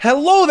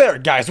Hello there,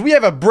 guys. We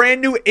have a brand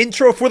new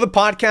intro for the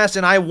podcast,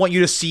 and I want you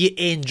to see it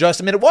in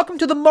just a minute. Welcome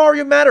to the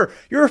Mario Matter,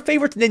 your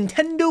favorite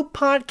Nintendo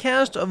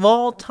podcast of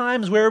all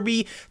times, where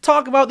we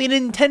talk about the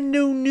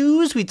Nintendo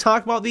news, we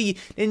talk about the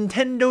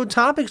Nintendo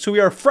topics. So we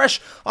are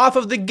fresh off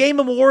of the Game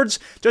Awards.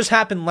 Just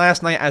happened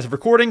last night as of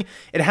recording.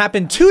 It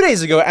happened 2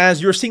 days ago.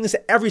 As you're seeing this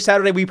every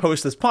Saturday, we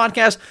post this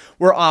podcast.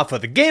 We're off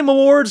of the Game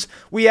Awards.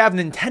 We have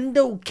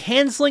Nintendo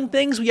canceling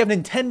things. We have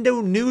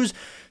Nintendo news.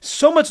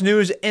 So much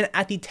news, and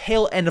at the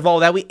tail end of all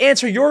that, we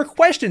answer your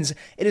questions.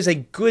 It is a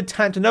good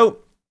time to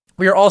note,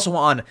 we are also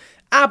on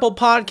Apple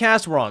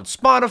Podcasts, we're on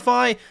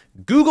Spotify,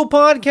 Google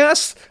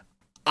Podcasts,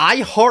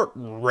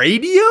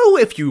 iHeartRadio,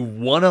 if you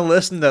want to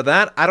listen to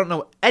that. I don't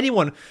know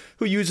anyone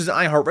who uses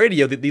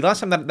iHeartRadio. The last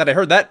time that I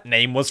heard that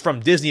name was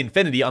from Disney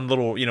Infinity on the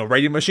little,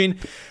 radio machine.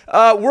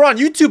 We're on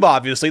YouTube,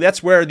 obviously.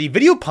 That's where the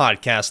video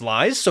podcast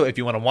lies, so if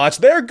you want to watch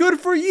there, good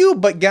for you.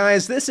 But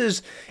guys,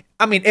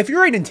 if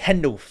you're a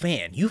Nintendo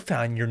fan, you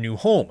found your new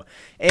home.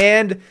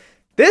 And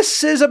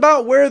this is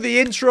about where the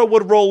intro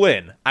would roll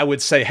in. I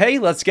would say, hey,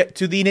 let's get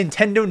to the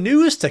Nintendo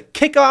news to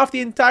kick off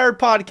the entire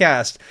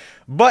podcast.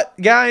 But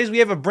guys, we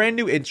have a brand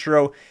new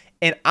intro,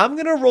 and I'm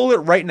going to roll it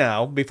right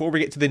now before we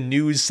get to the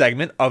news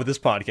segment of this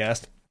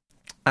podcast.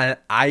 And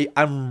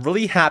I'm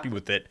really happy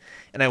with it,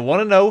 and I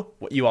want to know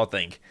what you all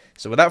think.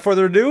 So without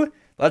further ado,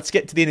 let's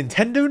get to the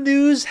Nintendo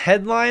News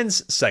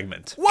Headlines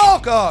segment.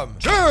 Welcome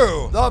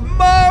to the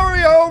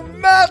Mario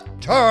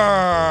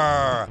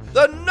Matter,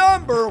 the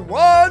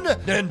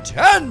 #1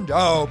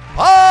 Nintendo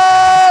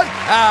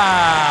podcast.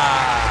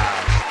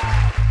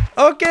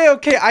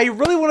 Okay, I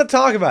really want to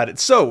talk about it.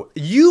 So,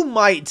 you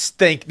might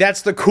think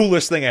that's the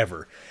coolest thing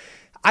ever.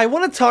 I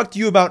want to talk to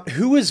you about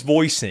who is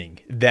voicing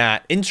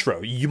that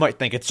intro. You might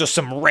think it's just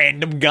some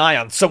random guy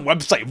on some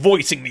website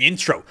voicing the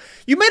intro.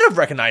 You might have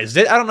recognized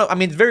it. I don't know.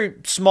 It's a very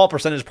small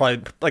percentage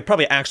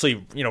probably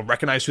actually,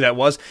 recognize who that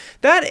was.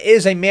 That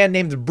is a man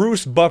named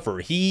Bruce Buffer.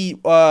 He,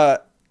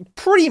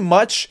 pretty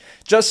much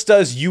just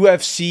does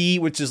UFC,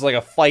 which is like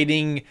a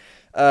fighting,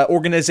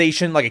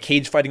 organization, like a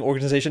cage fighting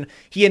organization.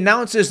 He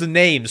announces the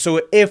names.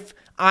 So if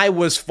I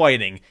was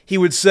fighting, he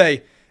would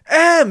say,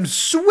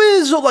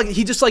 Swizzle,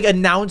 he just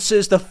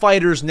announces the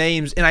fighters'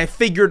 names, and I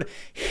figured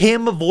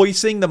him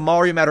voicing the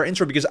Mario Matter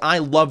intro, because I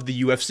love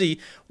the UFC,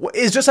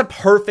 is just a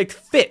perfect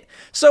fit.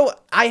 So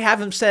I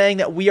have him saying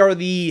that we are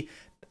the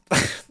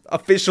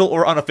official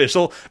or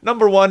unofficial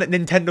 #1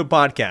 Nintendo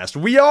podcast.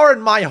 We are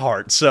in my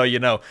heart, so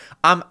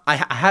I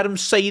had him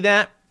say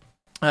that.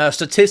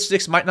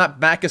 Statistics might not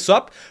back us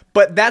up,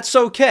 but that's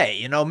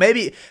okay.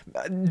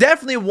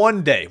 Definitely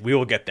one day we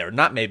will get there.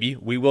 Not maybe,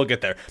 we will get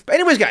there. But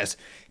anyways, guys,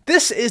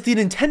 this is the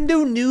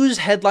Nintendo News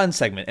Headline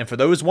segment, and for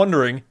those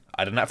wondering,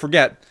 I did not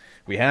forget,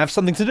 we have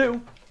something to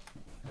do.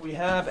 We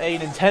have a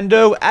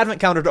Nintendo Advent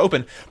Calendar to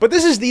open, but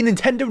this is the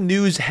Nintendo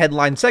News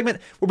Headline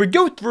segment, where we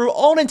go through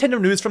all Nintendo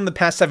news from the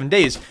past 7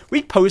 days.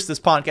 We post this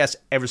podcast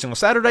every single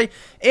Saturday,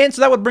 and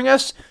so that would bring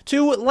us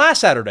to last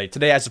Saturday.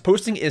 Today, as of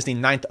posting, is the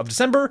 9th of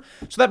December,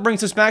 so that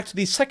brings us back to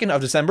the 2nd of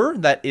December,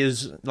 that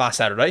is last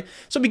Saturday.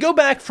 So we go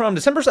back from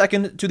December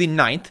 2nd to the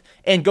 9th,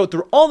 and go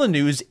through all the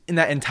news in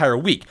that entire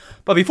week.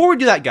 But before we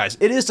do that, guys,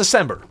 it is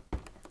December.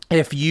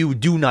 If you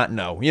do not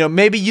know,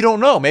 maybe you don't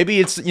know, maybe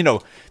it's,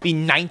 the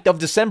 9th of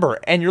December,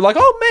 and you're like,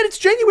 oh man, it's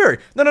January.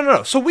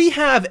 No. So we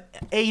have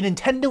a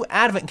Nintendo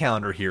Advent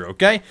Calendar here,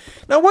 okay?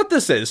 Now what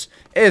this is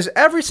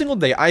every single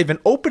day I've been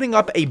opening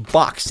up a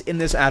box in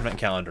this Advent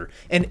Calendar,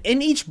 and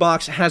in each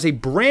box has a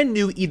brand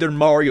new either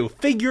Mario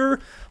figure,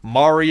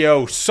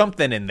 Mario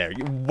something in there,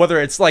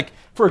 whether it's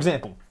for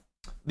example,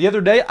 the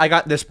other day I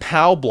got this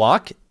POW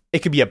block. It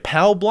could be a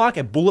POW block,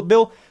 a Bullet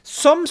Bill,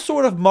 some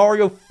sort of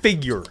Mario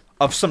figure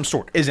of some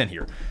sort is in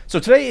here. So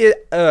today,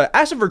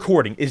 as of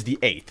recording, is the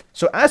 8th.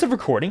 So as of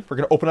recording, we're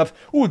going to open up,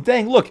 ooh,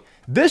 dang, look,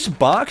 this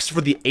box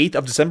for the 8th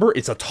of December,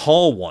 it's a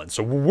tall one.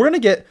 So we're going to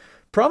get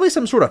probably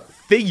some sort of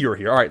figure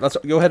here. All right, let's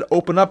go ahead and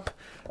open up.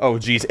 Oh,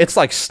 geez, it's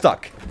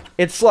stuck.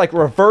 It's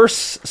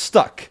reverse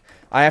stuck.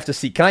 I have to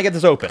see. Can I get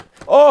this open?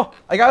 Oh,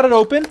 I got it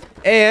open.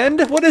 And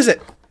what is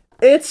it?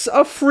 It's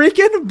a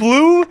freaking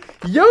blue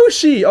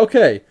Yoshi.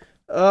 Okay.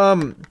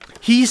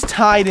 He's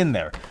tied in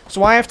there.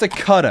 So I have to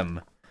cut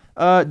him.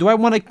 Do I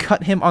want to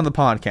cut him on the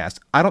podcast?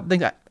 I don't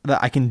think that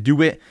I can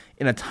do it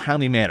in a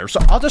timely manner. So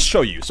I'll just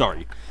show you.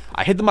 Sorry.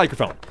 I hit the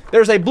microphone.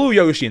 There's a blue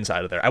Yoshi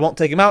inside of there. I won't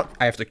take him out.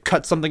 I have to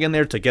cut something in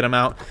there to get him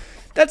out.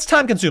 That's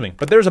time consuming.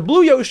 But there's a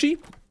blue Yoshi.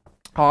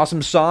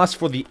 Awesome sauce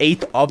for the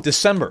 8th of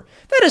December.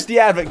 That is the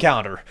Advent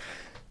Calendar.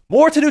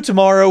 More to do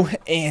tomorrow,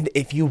 and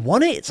if you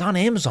want it, it's on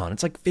Amazon.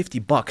 It's like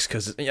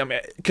 $50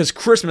 because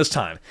Christmas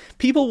time.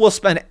 People will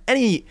spend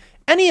any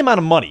amount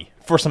of money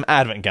for some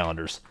Advent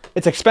calendars.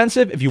 It's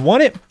expensive. If you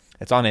want it,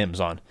 it's on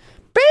Amazon.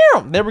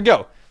 Bam! There we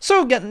go.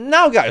 So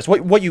now, guys,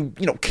 what you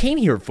came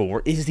here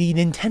for is the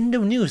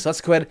Nintendo news. Let's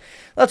go ahead.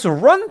 Let's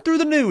run through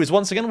the news.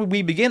 Once again,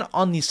 we begin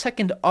on the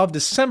 2nd of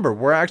December.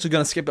 We're actually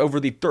going to skip over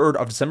the 3rd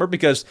of December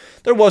because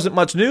there wasn't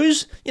much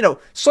news.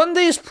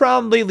 Sunday is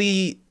probably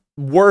the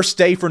worst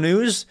day for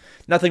news.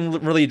 Nothing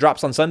really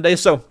drops on Sunday,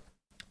 so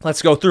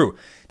Let's go through.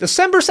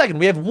 December 2nd,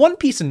 we have one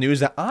piece of news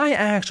that I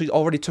actually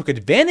already took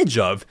advantage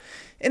of,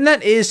 and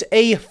that is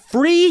a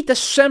free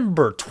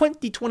December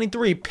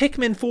 2023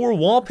 Pikmin 4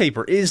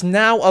 wallpaper is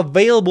now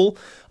available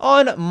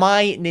on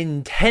my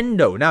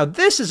Nintendo. Now,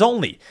 this is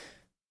only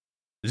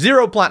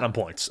 0 platinum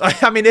points.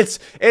 I mean,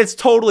 it's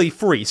totally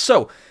free.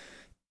 So,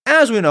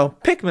 as we know,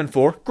 Pikmin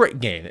 4, great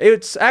game.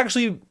 It's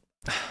actually,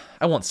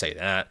 I won't say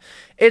that.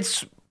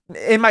 It's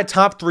in my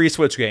top 3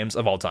 Switch games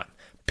of all time.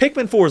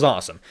 Pikmin 4 is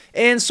awesome.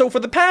 And so for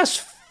the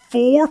past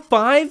 5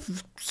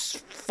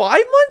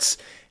 months,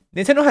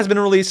 Nintendo has been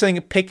releasing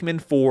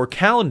Pikmin 4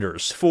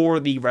 calendars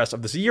for the rest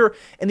of this year,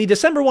 and the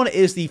December one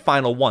is the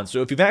final one.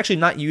 So if you've actually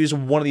not used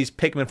one of these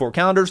Pikmin 4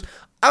 calendars,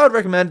 I would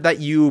recommend that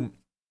you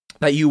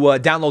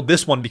download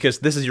this one, because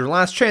this is your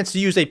last chance to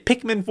use a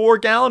Pikmin 4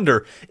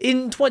 calendar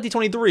in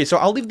 2023. So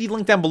I'll leave the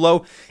link down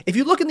below. If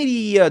you look in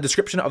the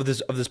description of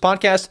this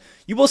podcast,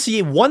 you will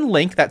see one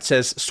link that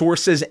says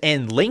sources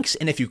and links.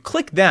 And if you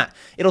click that,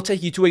 it'll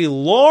take you to a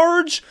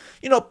large,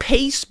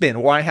 paste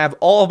bin where I have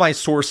all of my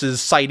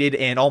sources cited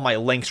and all my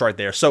links right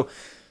there. So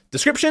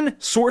description,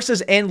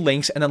 sources, and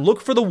links, and then look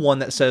for the one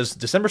that says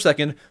December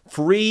 2nd,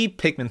 free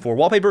Pikmin 4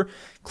 wallpaper.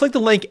 Click the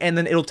link, and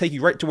then it'll take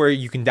you right to where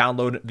you can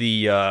download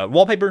the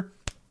wallpaper.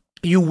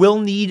 You will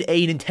need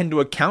a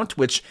Nintendo account,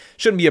 which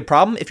shouldn't be a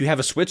problem. If you have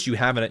a Switch, you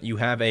have a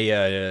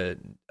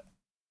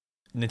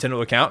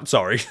Nintendo account.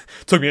 Sorry,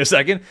 took me a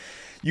second.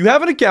 You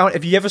have an account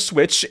if you have a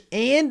Switch,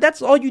 and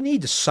that's all you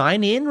need to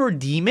sign in,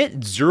 redeem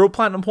it. 0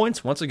 platinum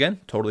points, once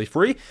again, totally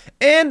free,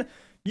 and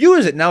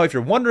use it. Now, if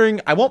you're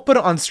wondering, I won't put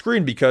it on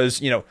screen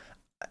because,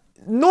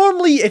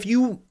 normally if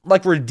you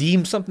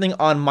redeem something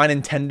on My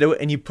Nintendo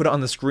and you put it on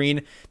the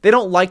screen, they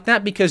don't like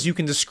that because you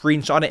can just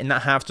screenshot it and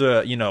not have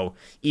to,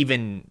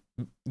 even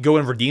go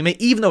and redeem it,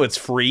 even though it's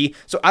free.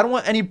 So I don't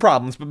want any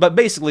problems, but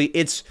basically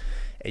it's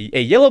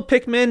a yellow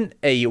Pikmin,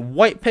 a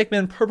white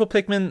Pikmin, purple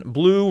Pikmin,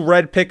 blue,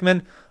 red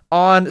Pikmin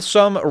on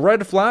some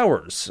red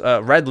flowers,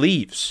 red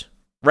leaves.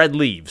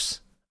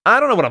 I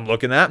don't know what I'm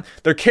looking at.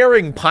 They're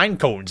carrying pine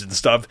cones and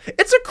stuff.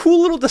 It's a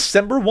cool little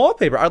December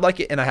wallpaper. I like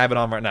it, and I have it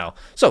on right now.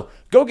 So,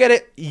 go get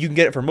it. You can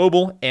get it for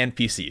mobile and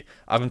PC.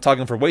 I've been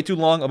talking for way too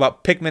long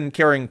about Pikmin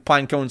carrying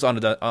pine cones on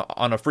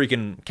a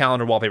freaking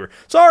calendar wallpaper.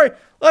 Sorry,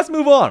 let's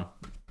move on.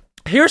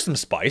 Here's some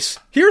spice.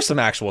 Here's some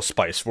actual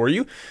spice for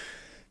you.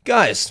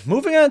 Guys,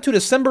 moving on to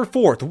December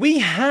 4th, we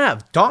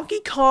have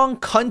Donkey Kong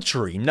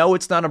Country. No,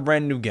 it's not a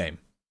brand new game,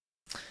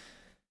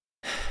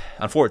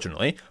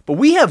 unfortunately, but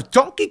we have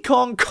Donkey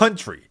Kong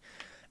Country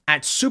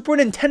at Super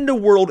Nintendo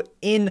World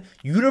in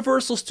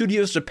Universal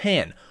Studios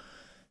Japan,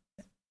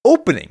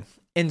 opening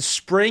in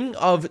spring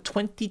of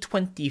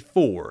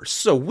 2024.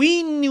 So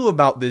we knew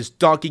about this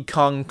Donkey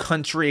Kong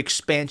Country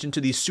expansion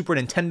to the Super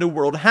Nintendo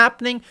World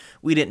happening.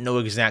 We didn't know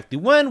exactly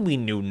when. We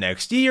knew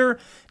next year.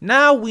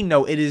 Now we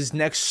know it is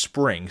next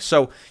spring.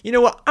 So, you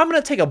know what? I'm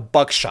going to take a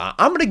buckshot.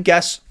 I'm going to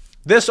guess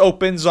this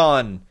opens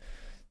on,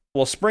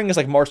 spring is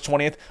March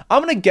 20th.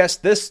 I'm going to guess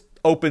this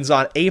opens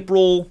on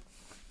April.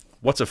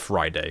 What's a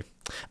Friday?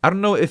 I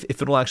don't know if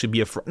it'll actually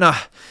be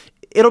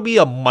it'll be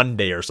a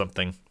Monday or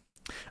something.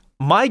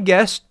 My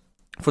guess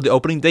for the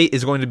opening date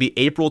is going to be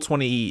April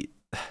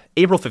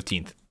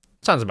 15th.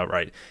 Sounds about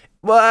right.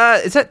 Well,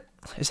 is that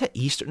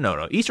Easter?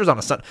 No, Easter's on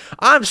a Sunday.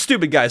 I'm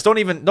stupid, guys. Don't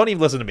even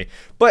listen to me.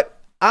 But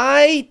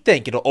I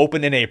think it'll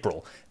open in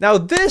April. Now,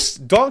 this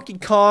Donkey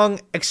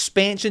Kong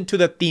expansion to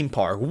the theme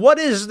park, what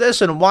is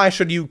this and why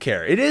should you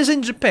care? It is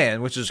in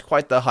Japan, which is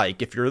quite the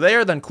hike. If you're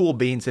there, then cool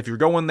beans. If you're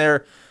going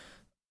there,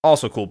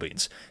 also cool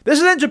beans. This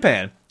is in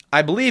Japan.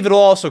 I believe it'll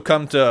also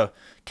come to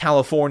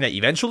California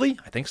eventually.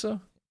 I think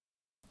so.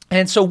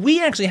 And so we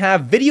actually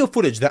have video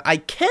footage that I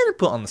can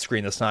put on the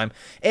screen this time.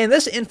 And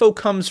this info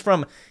comes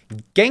from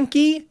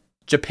Genki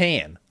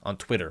Japan on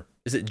Twitter.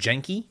 Is it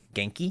Genki?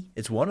 Genki?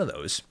 It's one of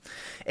those.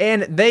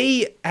 And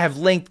they have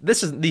linked,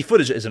 the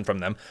footage isn't from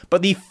them,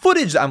 but the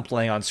footage that I'm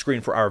playing on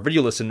screen for our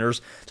video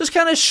listeners just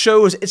kind of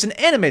shows, it's an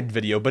animated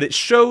video, but it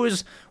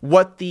shows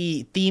what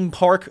the theme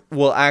park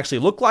will actually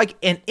look like.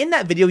 And in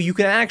that video, you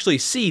can actually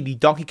see the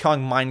Donkey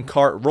Kong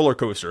Minecart roller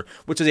coaster,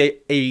 which is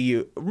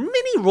a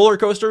mini roller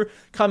coaster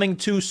coming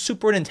to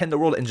Super Nintendo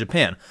World in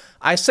Japan.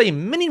 I say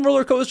mini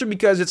roller coaster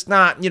because it's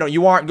not,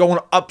 you aren't going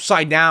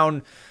upside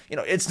down.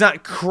 It's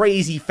not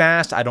crazy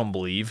fast, I don't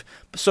believe.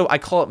 So I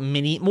call it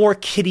mini, more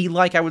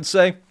kiddie-like, I would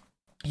say.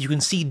 You can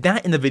see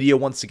that in the video,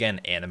 once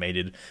again,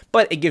 animated.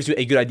 But it gives you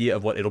a good idea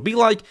of what it'll be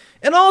like.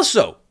 And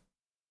also,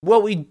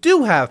 what we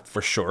do have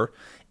for sure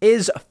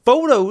is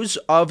photos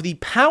of the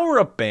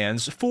power-up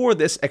bands for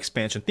this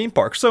expansion theme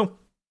park. So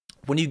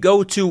when you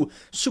go to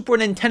Super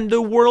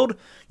Nintendo World,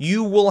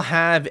 you will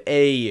have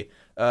you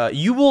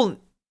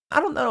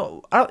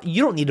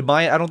don't need to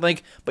buy it, I don't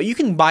think, but you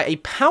can buy a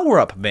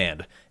power-up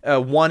band.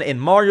 One in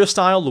Mario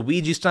style,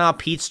 Luigi style,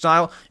 Peach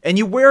style, and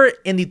you wear it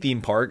in the theme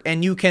park,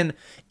 and you can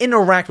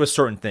interact with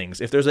certain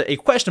things. If there's a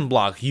question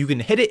block, you can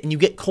hit it, and you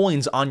get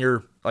coins on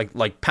your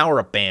like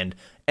power-up band,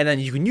 and then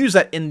you can use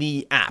that in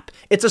the app.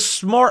 It's a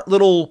smart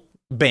little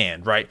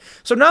banned, right?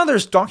 So now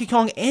there's Donkey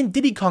Kong and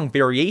Diddy Kong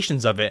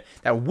variations of it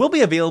that will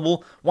be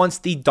available once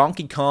the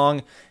Donkey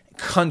Kong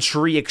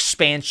Country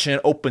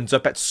expansion opens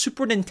up at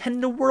Super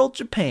Nintendo World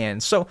Japan.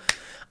 So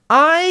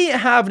I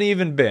haven't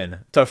even been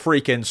to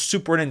freaking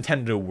Super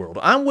Nintendo World.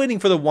 I'm waiting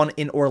for the one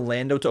in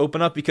Orlando to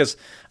open up because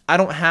I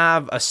don't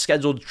have a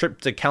scheduled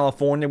trip to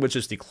California, which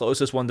is the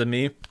closest one to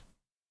me.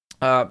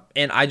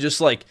 And I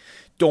just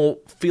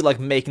don't feel like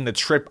making the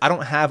trip. I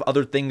don't have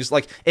other things.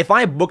 Like if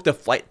I booked a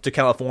flight to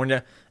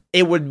California,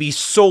 it would be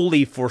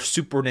solely for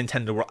Super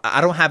Nintendo World.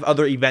 I don't have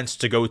other events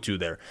to go to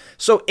there.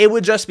 So it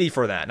would just be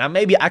for that. Now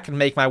maybe I can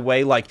make my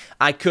way. Like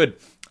I could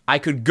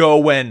go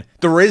when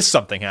there is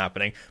something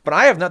happening, but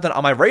I have nothing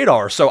on my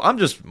radar, so I'm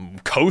just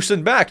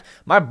coasting back.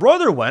 My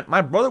brother went.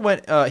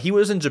 He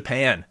was in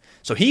Japan,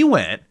 so he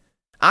went.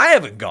 I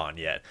haven't gone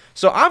yet,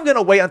 so I'm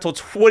gonna wait until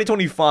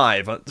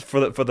 2025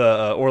 for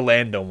the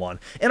Orlando one,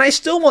 and I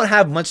still won't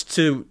have much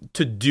to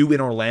do in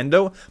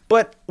Orlando.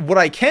 But what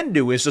I can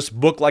do is just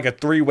book like a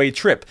 3-way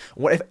trip.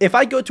 If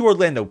I go to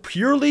Orlando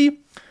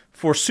purely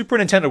for Super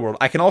Nintendo World,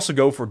 I can also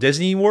go for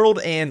Disney World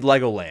and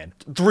Legoland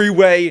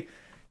 3-way,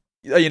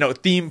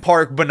 theme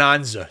park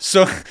bonanza.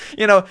 So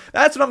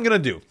that's what I'm gonna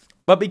do.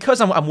 But because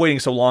I'm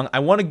waiting so long, I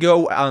want to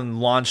go on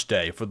launch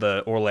day for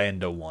the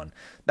Orlando one.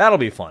 That'll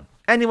be fun.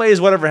 Anyways,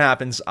 whatever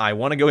happens, I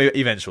want to go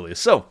eventually.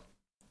 So,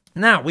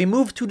 now we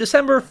move to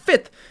December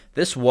 5th.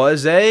 This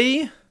was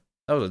that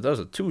was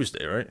a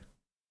Tuesday, right?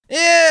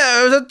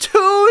 Yeah, it was a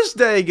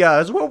Tuesday,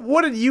 guys.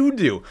 What did you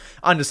do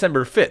on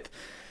December 5th?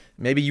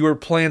 Maybe you were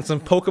playing some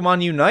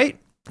Pokemon Unite?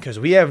 Because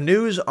we have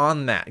news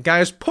on that.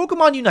 Guys,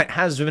 Pokemon Unite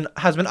has been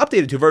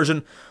updated to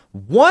version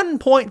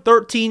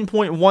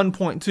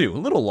 1.13.1.2. A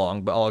little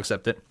long, but I'll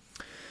accept it.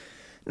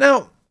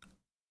 Now,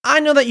 I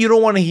know that you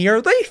don't want to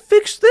hear, they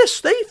fixed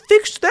this, they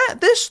fixed that,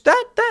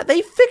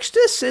 they fixed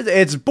this.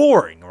 It's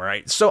boring,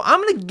 right? So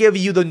I'm going to give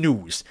you the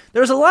news.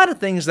 There's a lot of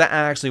things that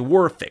actually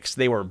were fixed.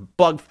 They were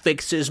bug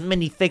fixes,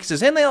 mini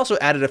fixes, and they also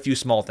added a few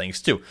small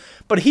things too.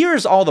 But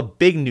here's all the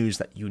big news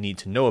that you need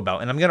to know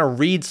about, and I'm going to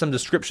read some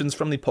descriptions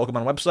from the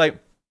Pokemon website,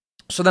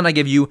 so then I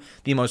give you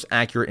the most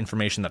accurate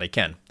information that I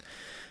can.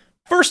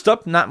 First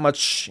up, not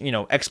much,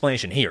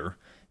 explanation here.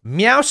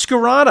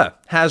 Meowscarada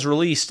has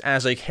released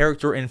as a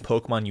character in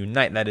Pokemon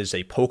Unite. That is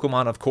a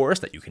Pokemon, of course,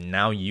 that you can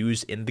now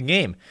use in the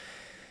game.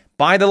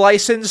 Buy the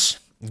license,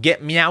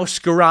 get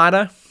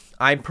Meowscarada.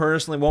 I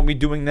personally won't be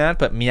doing that,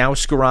 but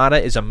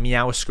Meowscarada is a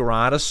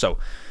Meowscarada, so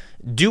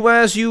do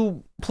as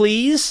you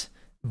please.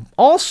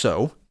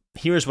 Also,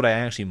 here's what I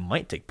actually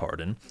might take part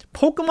in.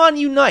 Pokemon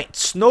Unite,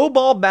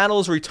 Snowball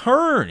Battles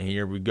return.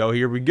 Here we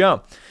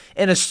go.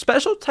 In a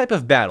special type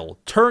of battle,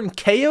 turn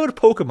KO'd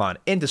Pokemon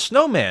into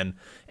Snowman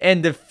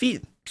and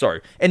defeat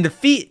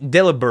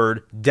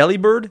Delibird,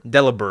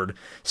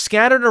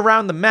 scattered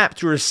around the map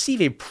to receive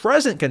a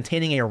present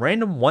containing a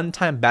random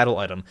one-time battle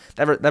item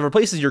that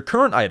replaces your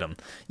current item.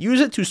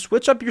 Use it to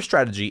switch up your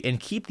strategy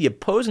and keep the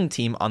opposing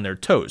team on their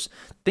toes.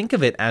 Think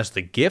of it as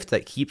the gift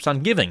that keeps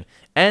on giving.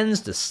 Ends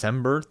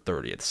December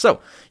 30th. So,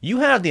 you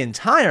have the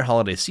entire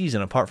holiday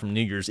season apart from New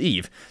Year's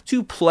Eve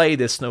to play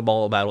this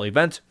Snowball Battle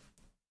event.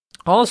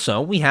 Also,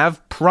 we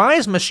have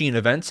prize machine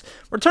events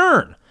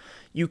return.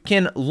 You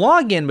can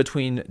log in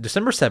between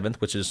December 7th,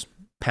 which is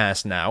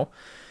past now,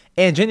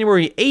 and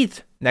January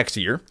 8th next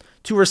year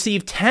to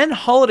receive 10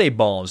 holiday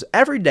balls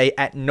every day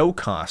at no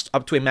cost,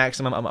 up to a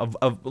maximum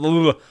of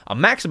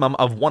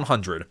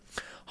 100.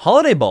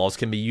 Holiday balls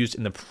can be used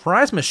in the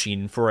prize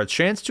machine for a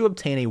chance to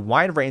obtain a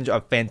wide range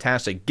of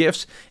fantastic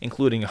gifts,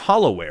 including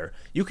Hollowware.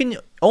 You can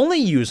only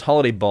use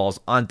holiday balls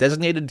on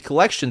designated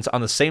collections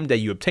on the same day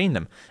you obtain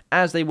them,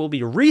 as they will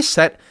be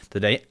reset the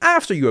day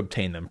after you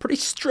obtain them. Pretty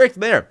strict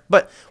there.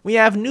 But we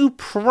have new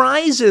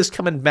prizes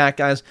coming back,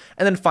 guys.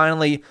 And then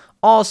finally,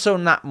 also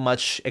not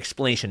much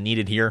explanation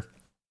needed here,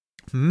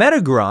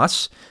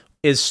 Metagross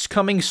is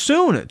coming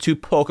soon to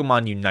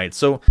Pokemon Unite.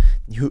 So,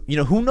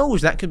 who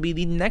knows? That could be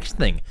the next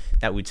thing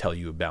that we tell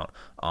you about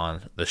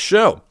on the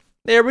show.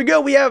 There we go.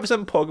 We have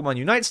some Pokemon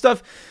Unite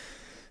stuff.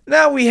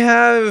 Now we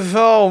have,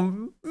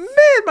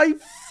 my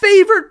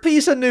favorite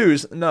piece of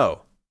news.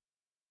 No.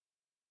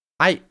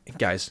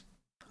 Guys,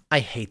 I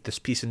hate this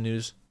piece of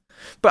news.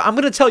 But I'm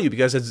going to tell you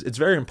because it's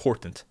very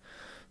important.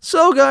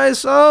 So,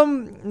 guys,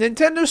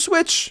 Nintendo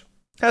Switch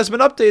has been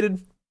updated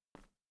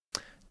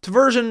to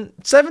version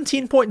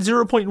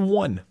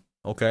 17.0.1,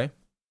 okay?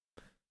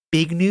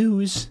 Big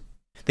news.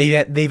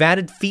 They've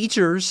added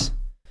features.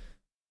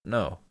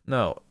 No,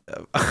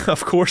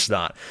 of course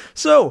not.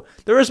 So,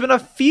 there has been a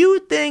few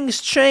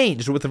things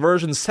changed with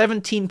version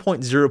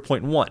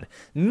 17.0.1.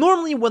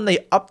 Normally, when they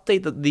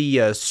update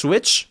the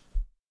Switch,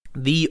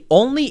 the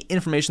only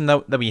information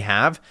that we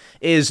have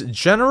is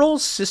general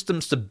system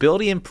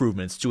stability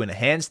improvements to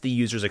enhance the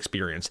user's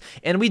experience.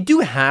 And we do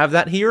have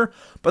that here,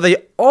 but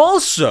they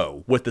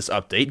also, with this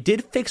update,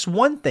 did fix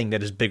one thing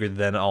that is bigger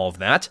than all of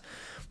that.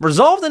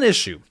 Resolved an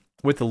issue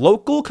with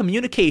local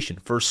communication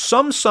for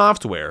some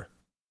software.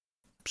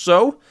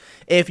 So,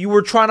 If you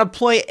were trying to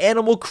play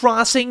Animal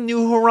Crossing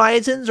New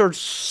Horizons or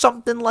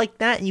something like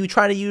that, and you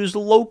try to use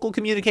local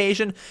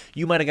communication,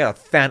 you might have got a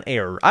fat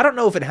error. I don't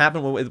know if it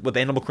happened with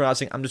Animal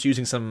Crossing. I'm just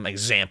using some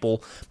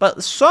example.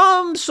 But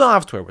some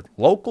software with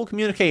local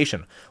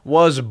communication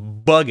was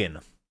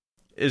bugging.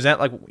 Is that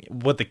like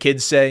what the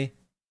kids say?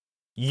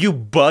 You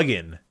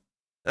bugging.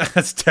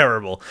 That's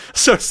terrible.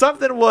 So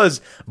something was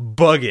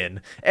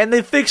bugging, and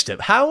they fixed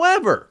it.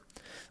 However,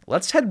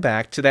 let's head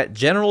back to that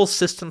general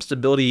system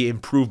stability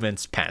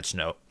improvements patch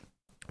note.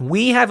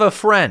 We have a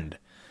friend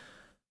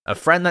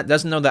that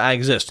doesn't know that I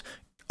exist.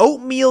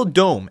 Oatmeal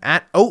Dome,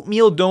 at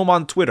Oatmeal Dome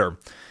on Twitter,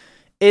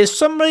 is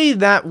somebody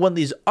that when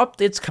these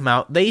updates come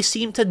out, they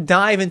seem to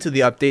dive into the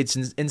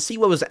updates and see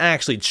what was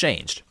actually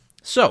changed.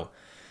 So,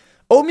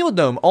 Oatmeal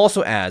Dome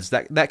also adds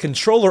that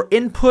controller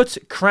input,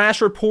 crash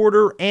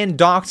reporter, and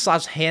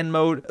handheld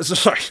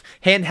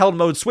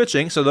mode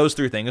switching, so those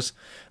three things,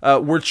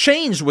 were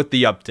changed with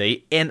the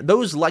update, and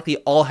those likely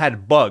all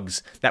had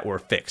bugs that were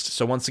fixed.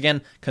 So once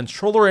again,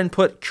 controller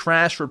input,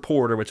 crash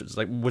reporter, which is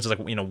like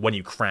when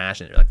you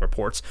crash and it like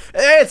reports.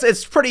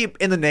 It's pretty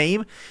in the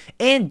name,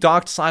 and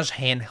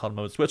docked/handheld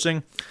mode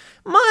switching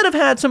might have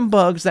had some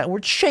bugs that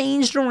were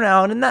changed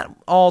around, and that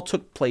all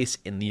took place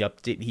in the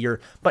update here,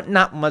 but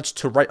not much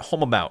to write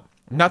home about.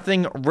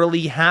 Nothing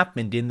really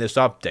happened in this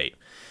update.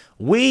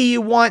 We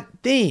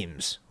want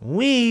themes.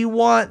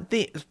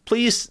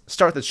 Please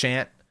start the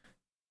chant.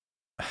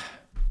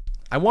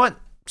 I want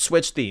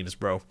Switch themes,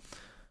 bro.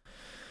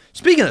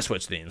 Speaking of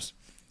Switch themes,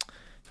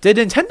 did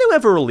Nintendo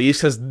ever release,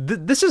 because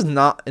this is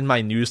not in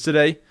my news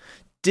today,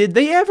 did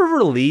they ever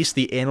release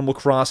the Animal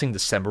Crossing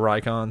December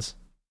icons?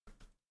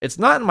 It's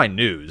not in my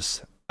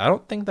news. I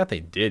don't think that they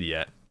did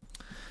yet.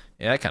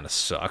 Yeah, that kind of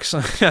sucks.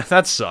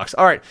 That sucks.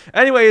 All right.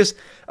 Anyways,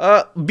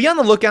 be on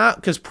the lookout,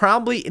 because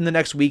probably in the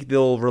next week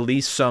they'll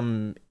release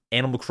some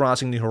Animal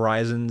Crossing New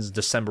Horizons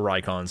December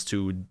icons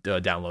to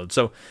download.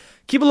 So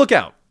keep a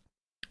lookout.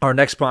 Our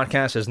next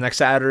podcast is next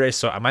Saturday,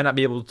 so I might not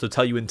be able to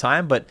tell you in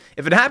time, but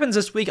if it happens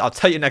this week, I'll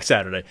tell you next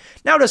Saturday.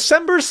 Now,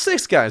 December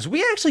 6th, guys,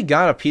 we actually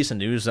got a piece of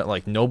news that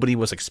like nobody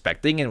was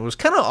expecting, and it was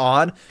kind of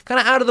odd,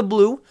 kind of out of the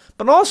blue,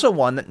 but also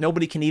one that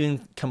nobody can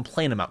even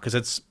complain about, because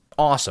it's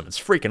awesome. It's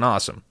freaking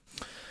awesome.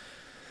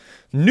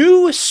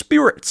 New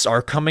spirits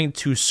are coming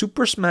to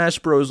Super Smash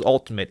Bros.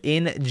 Ultimate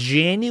in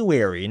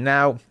January.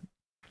 Now,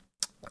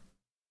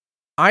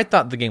 I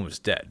thought the game was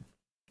dead.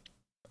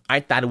 I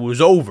thought it was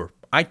over.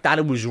 I thought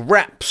it was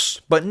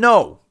reps, but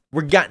no,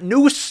 we got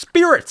new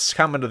spirits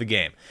coming to the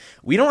game.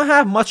 We don't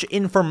have much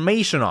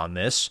information on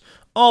this.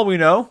 All we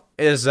know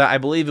is I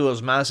believe it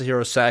was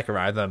Masahiro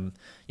Sakurai, the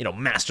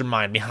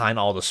mastermind behind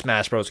all the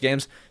Smash Bros.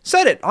 Games,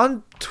 said it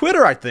on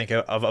Twitter. I think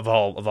of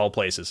all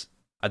places.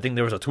 I think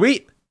there was a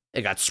tweet.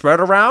 It got spread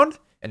around,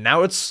 and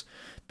now it's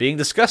being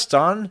discussed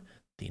on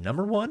the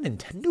 #1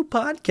 Nintendo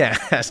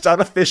podcast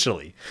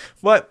unofficially.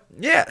 But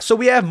yeah, so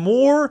we have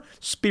more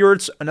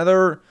spirits,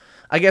 another,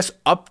 I guess,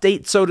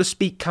 update, so to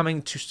speak,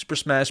 coming to Super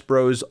Smash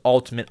Bros.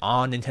 Ultimate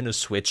on Nintendo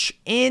Switch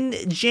in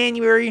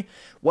January.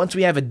 Once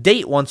we have a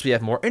date, once we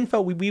have more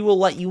info, we will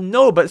let you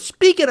know. But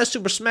speaking of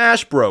Super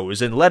Smash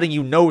Bros. And letting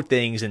you know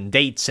things and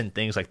dates and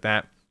things like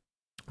that,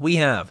 we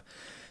have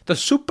the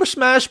Super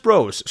Smash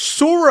Bros.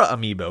 Sora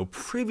amiibo,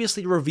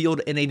 previously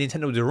revealed in a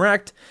Nintendo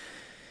Direct.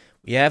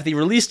 We have the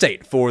release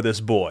date for this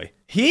boy.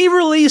 He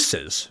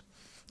releases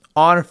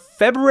on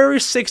February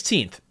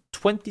 16th,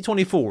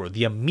 2024.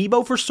 The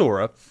amiibo for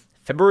Sora,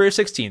 February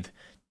 16th,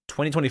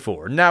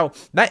 2024. Now,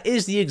 that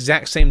is the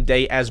exact same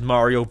day as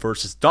Mario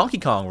vs. Donkey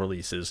Kong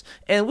releases.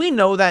 And we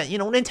know that,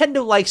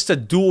 Nintendo likes to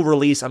dual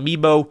release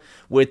amiibo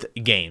with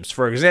games.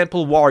 For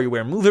example,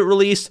 WarioWare Move It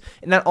released,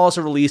 and that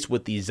also released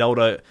with the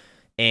Zelda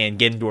and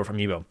Ganondorf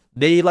amiibo.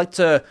 They like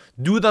to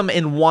do them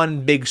in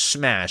one big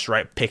smash,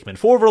 right? Pikmin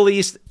 4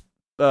 released,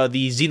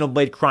 the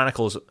Xenoblade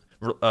Chronicles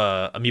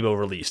amiibo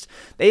released.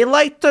 They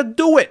like to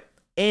do it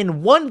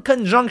in one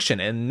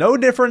conjunction, and no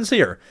difference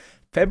here.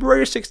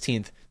 February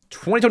 16th,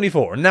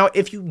 2024. Now,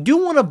 if you do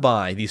want to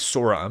buy the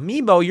Sora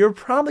amiibo, you're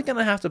probably going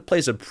to have to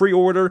place a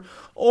pre-order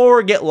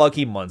or get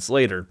lucky months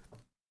later.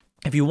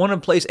 If you want to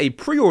place a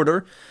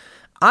pre-order,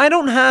 I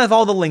don't have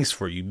all the links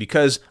for you,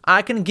 because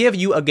I can give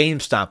you a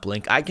GameStop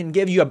link, I can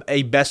give you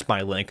a Best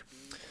Buy link,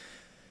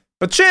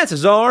 but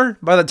chances are,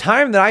 by the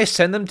time that I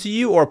send them to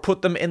you or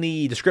put them in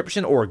the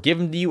description or give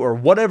them to you or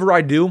whatever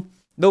I do,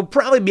 they'll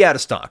probably be out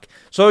of stock.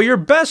 So your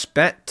best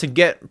bet to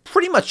get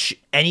pretty much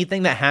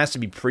anything that has to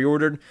be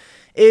pre-ordered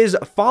is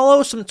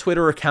follow some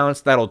Twitter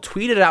accounts that'll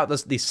tweet it out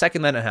the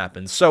second that it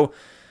happens. So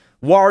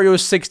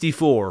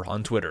Wario64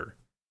 on Twitter,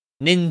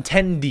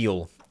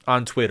 Nintendeal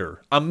on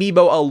Twitter,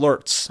 Amiibo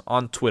Alerts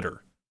on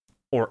Twitter,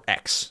 or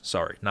X,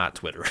 sorry, not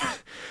Twitter.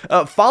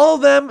 Follow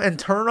them and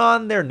turn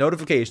on their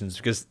notifications,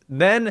 because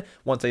then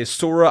once a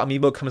Sora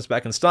amiibo comes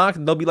back in stock,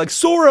 they'll be like,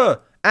 Sora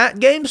at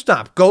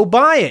GameStop, go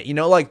buy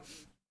it.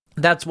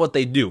 That's what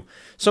they do.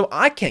 So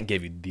I can't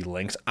give you the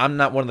links. I'm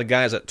not one of the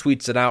guys that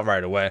tweets it out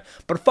right away,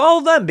 but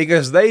follow them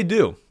because they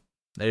do.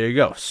 There you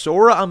go.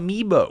 Sora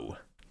amiibo.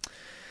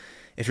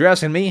 If you're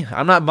asking me,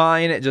 I'm not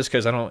buying it just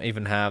because I don't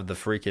even have the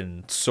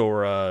freaking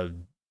Sora.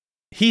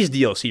 He's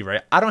DLC,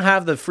 right? I don't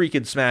have the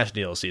freaking Smash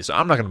DLC, so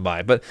I'm not going to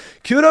buy it. But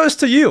kudos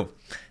to you.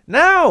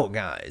 Now,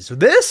 guys,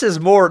 this is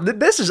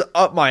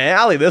up my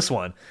alley, this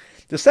one.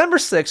 December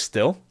 6th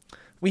still,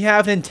 we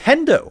have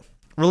Nintendo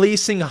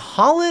releasing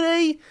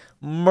holiday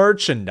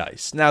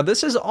merchandise. Now,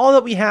 this is all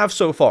that we have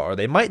so far.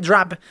 They might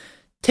drop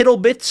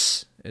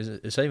tittlebits.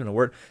 Is that even a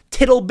word?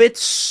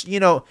 Tittlebits,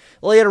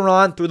 later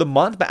on through the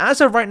month. But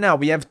as of right now,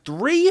 we have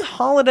 3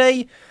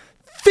 holiday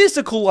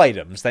physical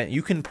items that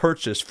you can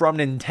purchase from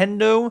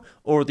Nintendo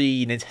or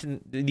the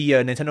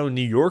Nintendo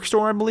New York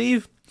store, I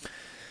believe.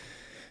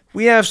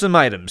 We have some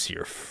items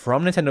here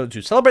from Nintendo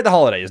to celebrate the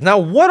holidays. Now,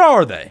 what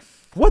are they?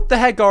 What the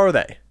heck are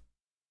they?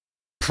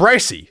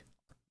 Pricey.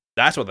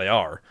 That's what they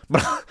are.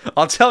 But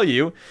I'll tell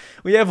you,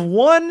 we have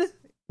one.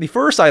 The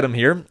first item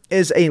here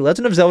is a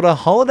Legend of Zelda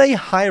Holiday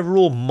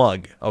Hyrule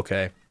mug.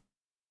 Okay.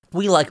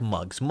 We like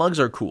mugs. Mugs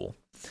are cool.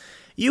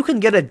 You can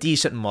get a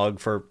decent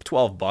mug for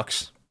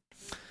 $12.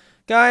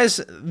 Guys,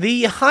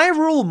 the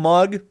Hyrule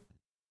mug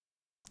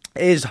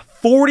is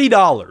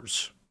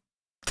 $40.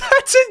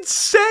 That's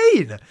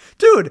insane!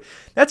 Dude,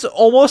 that's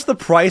almost the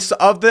price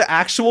of the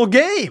actual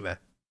game.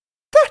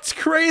 That's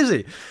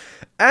crazy.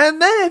 And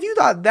then if you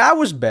thought that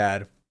was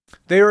bad,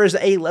 there is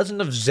a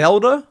Legend of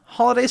Zelda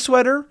holiday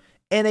sweater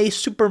and a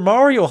Super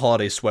Mario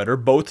holiday sweater,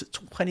 both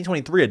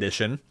 2023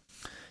 edition.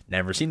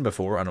 Never seen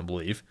before, I don't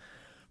believe.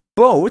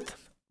 Both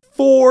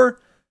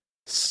for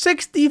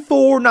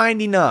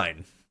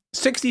 $64.99.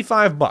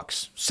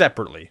 $65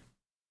 separately.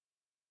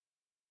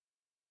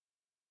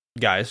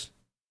 Guys,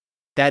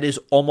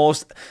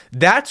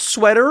 that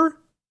sweater,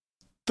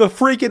 the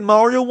freaking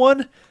Mario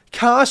one,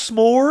 costs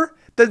more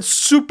than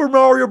Super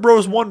Mario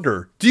Bros.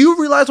 Wonder. Do you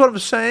realize what I'm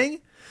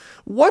saying?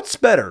 What's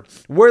better?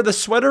 Wear the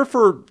sweater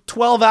for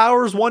 12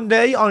 hours one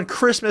day on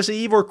Christmas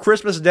Eve or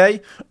Christmas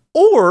Day,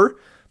 or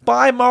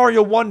buy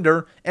Mario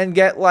Wonder and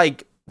get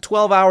like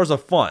 12 hours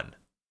of fun?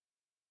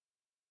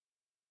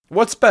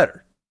 What's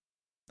better?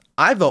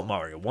 I vote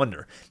Mario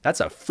Wonder.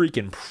 That's a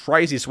freaking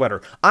pricey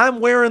sweater.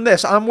 I'm wearing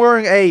this. I'm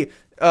wearing a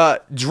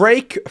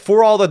Drake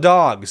For All the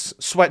Dogs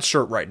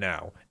sweatshirt right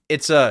now.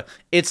 It's the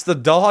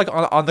dog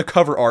on the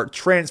cover art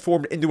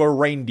transformed into a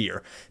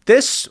reindeer.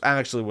 This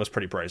actually was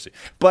pretty pricey.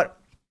 But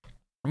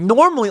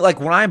normally, like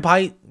when I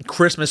buy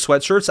Christmas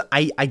sweatshirts,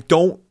 I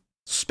don't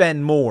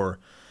spend more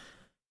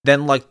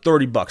than like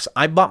 $30.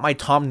 I bought my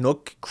Tom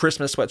Nook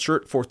Christmas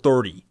sweatshirt for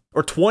 $30.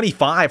 Or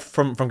 $25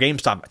 from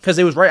GameStop, because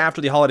it was right after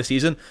the holiday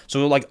season,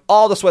 so like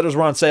all the sweaters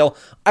were on sale.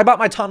 I bought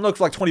my Tom Nook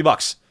for like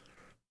 $20.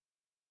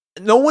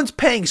 No one's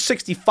paying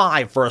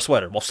 $65 for a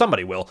sweater. Well,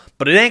 somebody will,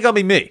 but it ain't gonna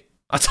be me.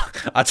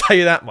 I'll tell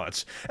you that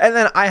much. And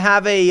then I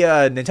have a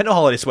Nintendo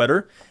holiday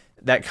sweater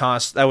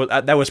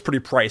that was pretty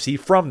pricey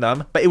from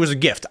them, but it was a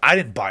gift. I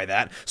didn't buy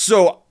that.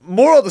 So,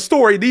 moral of the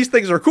story, these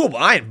things are cool,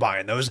 but I ain't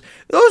buying those.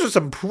 Those are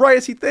some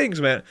pricey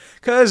things, man,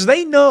 because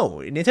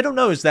Nintendo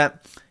knows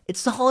that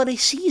it's the holiday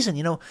season,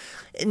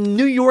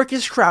 New York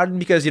is crowded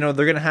because, they're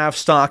going to have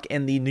stock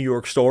in the New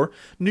York store.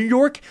 New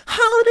York,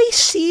 holiday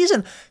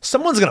season.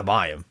 Someone's going to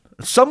buy them.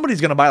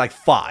 Somebody's going to buy like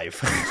 5.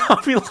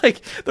 I'll be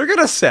like, they're going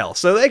to sell.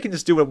 So they can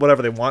just do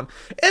whatever they want.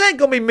 It ain't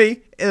going to be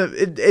me.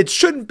 It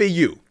shouldn't be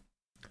you.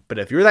 But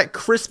if you're that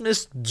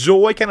Christmas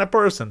joy kind of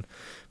person,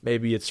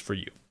 maybe it's for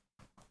you.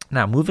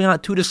 Now, moving on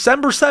to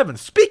December 7th.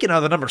 Speaking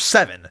of the number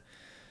 7,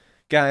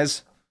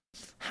 guys,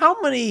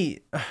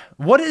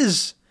 what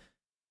is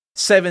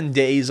 7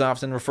 days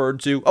often referred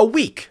to? A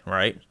week,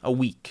 right? A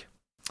week.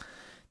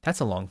 That's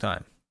a long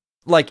time.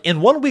 Like, in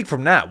 1 week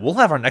from now, we'll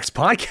have our next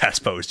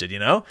podcast posted,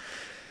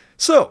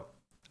 So,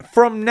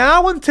 from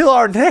now until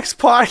our next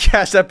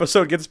podcast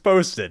episode gets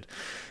posted,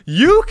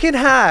 you can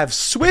have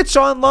Switch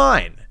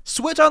Online.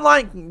 Switch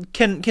Online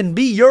can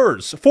be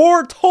yours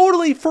for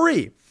totally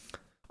free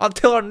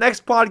until our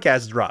next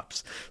podcast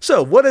drops.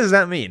 So, what does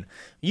that mean?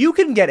 You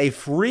can get a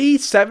free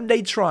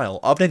 7-day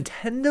trial of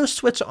Nintendo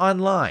Switch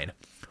Online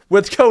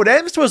with code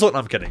MSwizzle. No,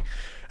 I'm kidding.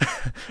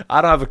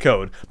 I don't have a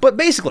code. But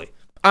basically,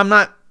 I'm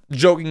not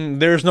joking.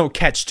 There's no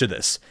catch to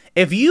this.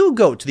 If you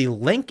go to the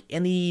link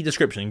in the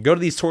description, go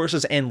to these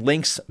sources and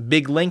links,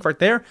 big link right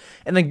there,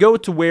 and then go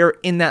to where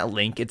in that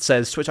link it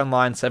says Switch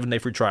Online 7-day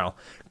free trial.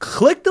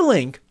 Click the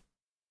link,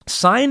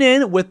 sign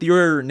in with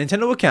your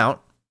Nintendo account,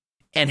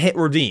 and hit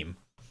redeem.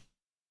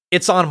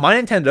 It's on My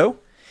Nintendo.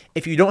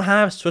 If you don't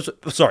have Switch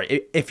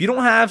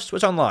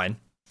Online,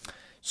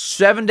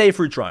 7-day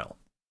free trial.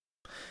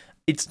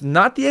 It's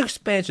not the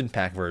expansion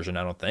pack version,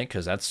 I don't think,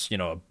 because that's,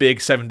 a big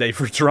 7-day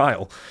free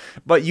trial.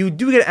 But you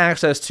do get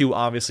access to,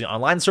 obviously,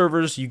 online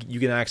servers. You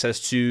get access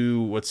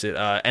to,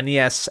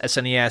 NES,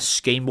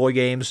 SNES, Game Boy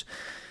games.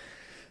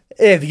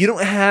 If you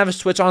don't have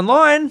Switch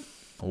Online,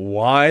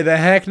 why the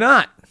heck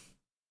not?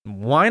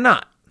 Why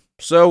not?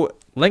 So,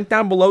 link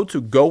down below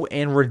to go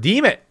and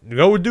redeem it.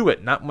 Go do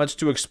it. Not much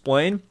to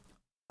explain.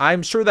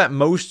 I'm sure that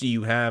most of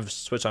you have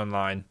Switch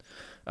Online.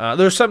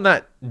 There's some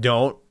that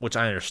don't, which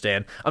I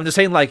understand. I'm just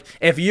saying, like,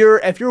 if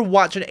you're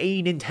watching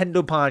a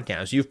Nintendo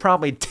podcast, you've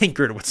probably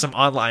tinkered with some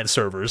online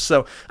servers.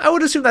 So I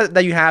would assume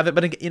that you have it,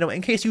 but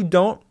in case you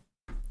don't,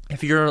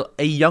 if you're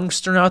a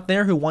youngster out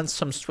there who wants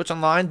some Switch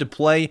Online to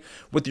play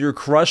with your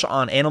crush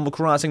on Animal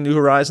Crossing New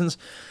Horizons,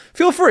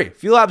 feel free.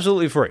 Feel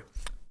absolutely free.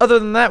 Other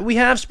than that, we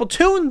have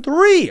Splatoon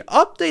 3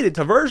 updated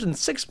to version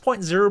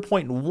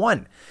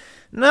 6.0.1.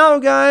 Now,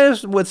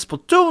 guys, with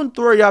Splatoon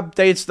 3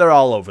 updates, they're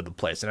all over the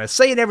place, and I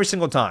say it every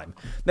single time.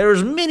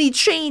 There's many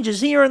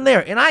changes here and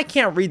there, and I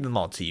can't read them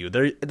all to you.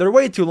 They're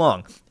way too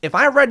long. If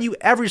I read you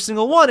every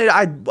single one,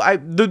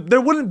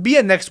 there wouldn't be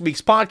a next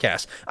week's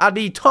podcast. I'd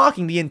be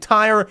talking the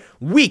entire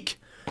week.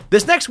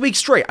 This next week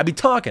straight, I'd be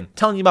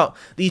telling you about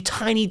the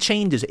tiny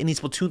changes in the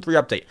Splatoon 3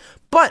 update.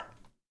 But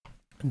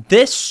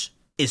this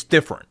is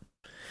different.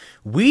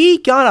 We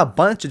got a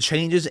bunch of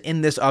changes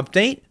in this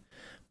update,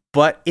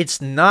 but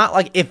it's not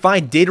like if I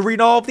did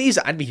read all of these,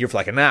 I'd be here for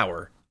like an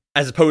hour,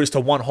 as opposed to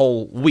one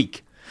whole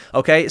week.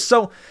 Okay,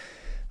 so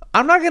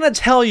I'm not going to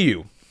tell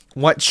you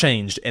what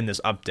changed in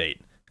this update,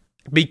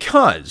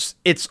 because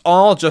it's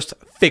all just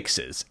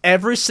fixes.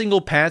 Every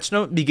single patch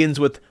note begins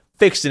with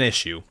fix an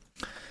issue.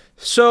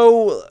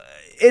 So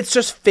it's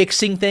just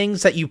fixing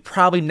things that you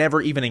probably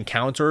never even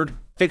encountered,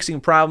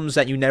 fixing problems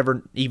that you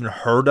never even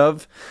heard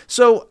of.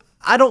 So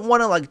I don't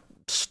want to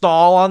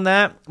stall on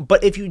that,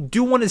 but if you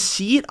do want to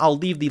see it, I'll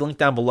leave the link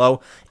down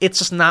below. It's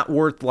just not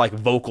worth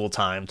vocal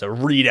time to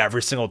read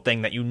every single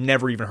thing that you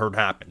never even heard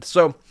happened.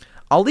 So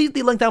I'll leave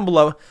the link down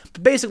below.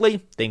 But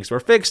basically, things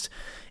were fixed,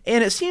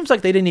 and it seems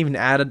like they didn't even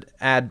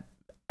add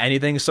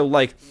anything. So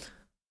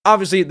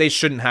obviously they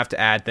shouldn't have to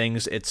add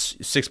things. It's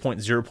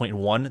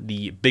 6.0.1.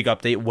 The big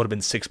update would have been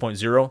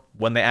 6.0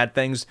 when they add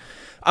things.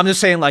 I'm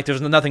just saying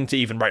there's nothing to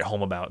even write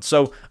home about.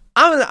 So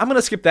I'm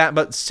gonna skip that,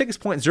 but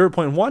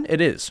 6.0.1 it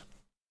is.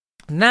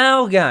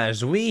 Now,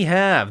 guys,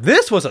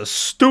 this was a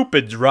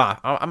stupid drop.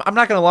 I'm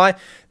not going to lie.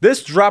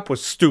 This drop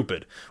was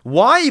stupid.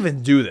 Why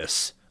even do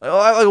this?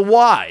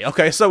 Why?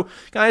 Okay, so,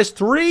 guys,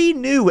 3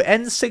 new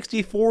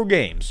N64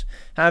 games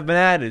have been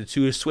added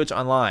to Switch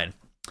Online.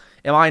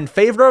 Am I in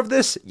favor of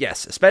this?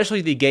 Yes,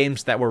 especially the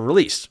games that were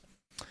released.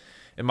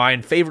 Am I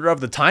in favor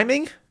of the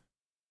timing?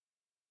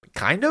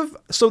 Kind of.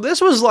 So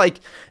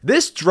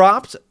this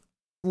dropped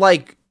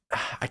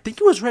I think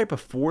it was right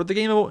before the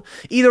Game Awards,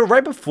 either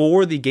right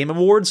before the Game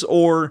Awards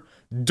or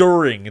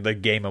during the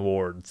Game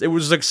Awards. It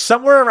was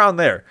somewhere around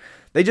there.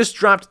 They just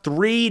dropped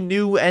 3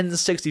 new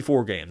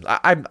N64 games.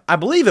 I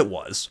believe it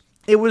was.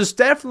 It was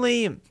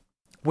definitely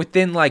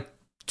within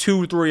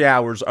 2-3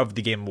 hours of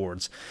the Game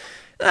Awards.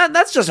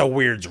 That's just a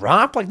weird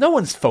drop. No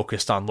one's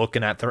focused on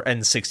looking at their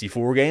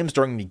N64 games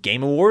during the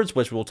Game Awards,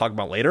 which we'll talk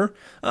about later.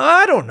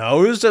 I don't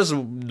know. It was just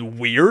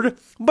weird.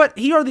 But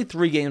here are the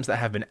 3 games that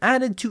have been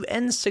added to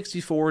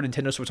N64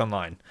 Nintendo Switch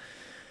Online.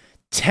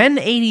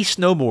 1080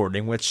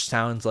 Snowboarding, which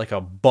sounds like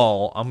a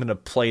ball. I'm going to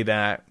play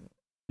that,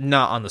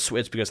 not on the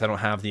Switch because I don't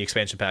have the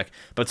expansion pack,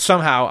 but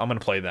somehow I'm going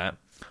to play that.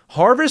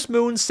 Harvest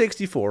Moon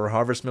 64.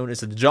 Harvest Moon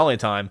is a jolly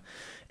time.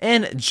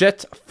 And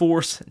Jet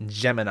Force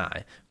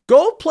Gemini.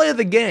 Go play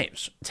the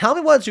games. Tell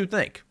me what you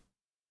think.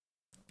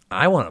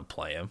 I want to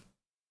play them.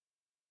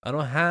 I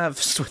don't have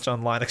Switch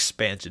Online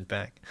expansion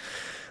pack.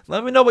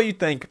 Let me know what you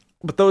think.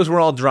 But those were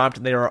all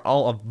dropped. They are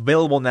all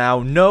available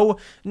now. No,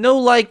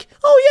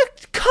 oh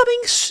yeah,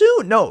 coming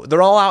soon. No,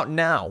 they're all out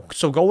now.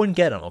 So go and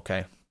get them,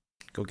 okay?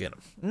 Go get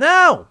them.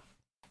 Now,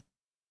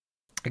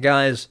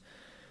 guys,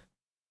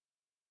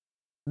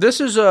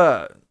 this is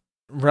a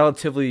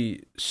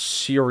relatively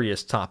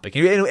serious topic,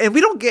 and we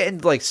don't get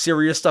into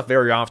serious stuff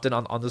very often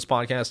on this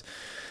podcast.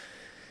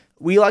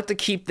 We like to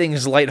keep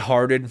things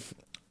lighthearted,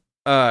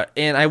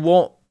 and I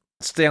won't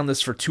stay on this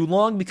for too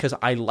long because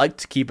I like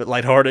to keep it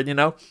lighthearted,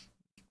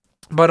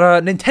 But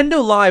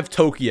Nintendo Live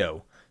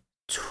Tokyo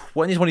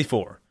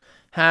 2024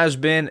 has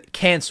been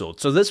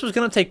canceled. So this was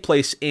going to take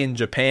place in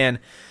Japan.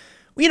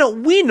 We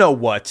know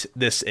what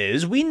this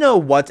is. We know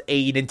what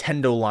a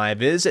Nintendo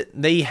Live is.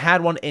 They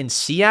had one in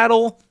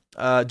Seattle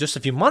just a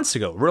few months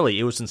ago. Really,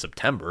 it was in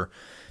September,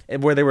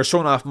 where they were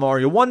showing off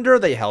Mario Wonder.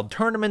 They held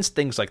tournaments,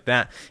 things like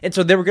that. And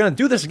so they were going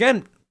to do this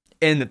again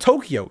in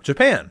Tokyo,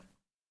 Japan.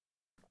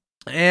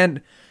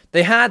 And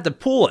they had to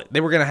pull it. They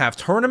were going to have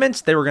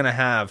tournaments. They were going to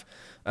have,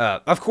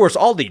 of course,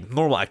 all the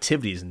normal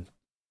activities. And,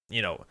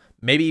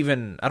 maybe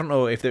even, I don't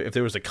know if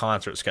there was a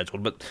concert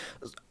scheduled, but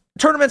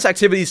tournaments,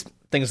 activities,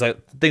 things of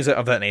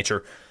that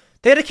nature.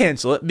 They had to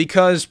cancel it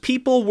because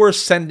people were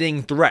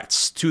sending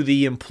threats to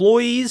the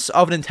employees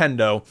of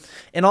Nintendo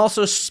and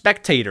also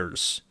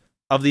spectators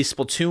of the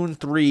Splatoon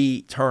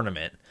 3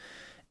 tournament.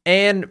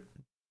 And,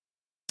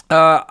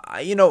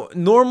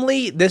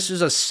 normally this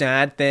is a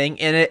sad thing,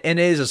 and it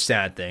is a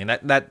sad thing.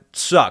 That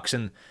sucks,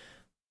 and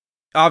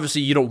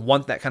obviously you don't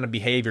want that kind of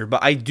behavior,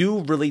 but I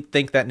do really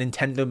think that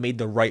Nintendo made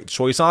the right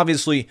choice,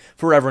 obviously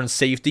for everyone's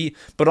safety,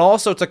 but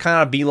also to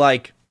kind of be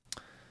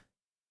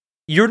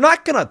you're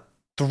not going to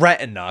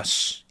threaten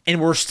us, and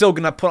we're still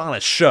gonna put on a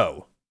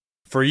show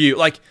for you.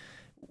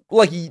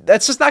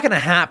 That's just not gonna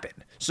happen.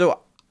 So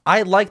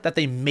I like that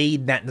they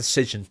made that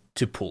decision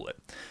to pull it.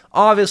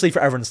 Obviously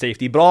for everyone's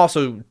safety, but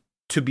also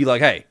to be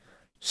like, hey,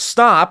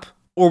 stop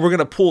or we're going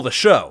to pull the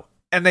show.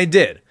 And they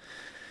did.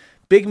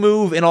 Big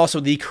move and also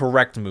the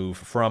correct move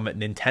from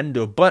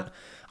Nintendo. But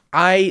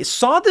I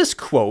saw this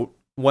quote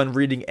when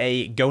reading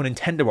a Go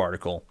Nintendo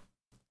article.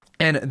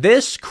 And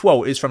this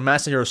quote is from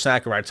Masahiro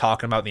Sakurai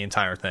talking about the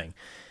entire thing.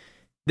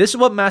 This is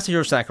what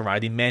Masahiro Sakurai,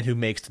 the man who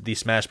makes the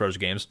Smash Bros.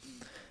 Games,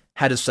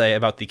 had to say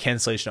about the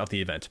cancellation of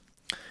the event.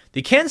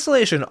 The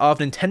cancellation of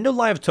Nintendo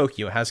Live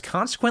Tokyo has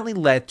consequently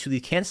led to the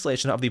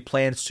cancellation of the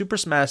planned Super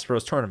Smash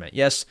Bros. Tournament.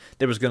 Yes,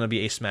 there was going to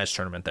be a Smash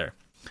tournament there.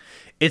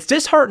 It's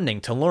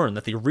disheartening to learn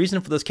that the reason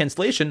for this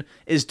cancellation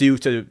is due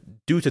to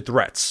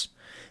threats.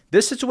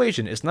 This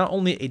situation is not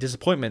only a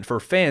disappointment for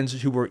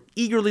fans who were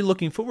eagerly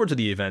looking forward to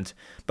the event,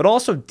 but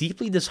also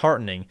deeply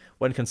disheartening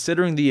when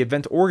considering the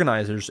event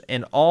organizers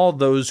and all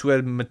those who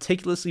had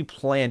meticulously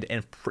planned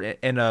and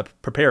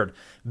prepared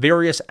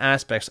various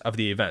aspects of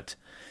the event.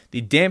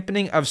 The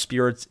dampening of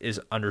spirits is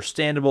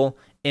understandable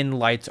in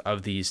light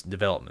of these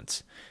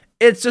developments.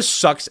 It just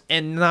sucks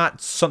and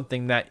not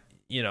something that,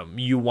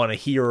 you want to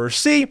hear or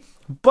see,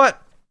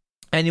 but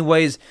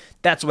anyways,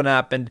 that's what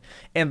happened,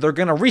 and they're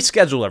going to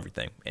reschedule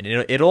everything, and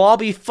it'll all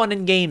be fun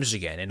and games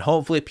again, and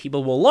hopefully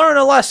people will learn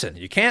a lesson.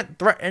 You can't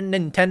threaten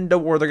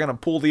Nintendo or they're going to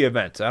pull the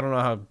event. I don't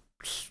know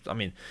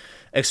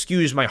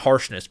excuse my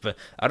harshness, but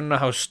I don't know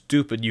how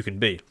stupid you can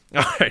be.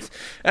 All right.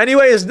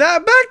 Anyways, now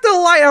back to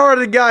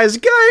lighthearted, guys.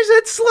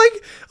 It's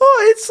like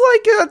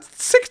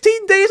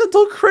 16 days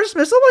until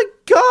Christmas. Oh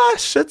my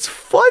gosh, it's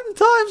fun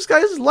times,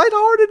 guys.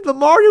 Lighthearted, the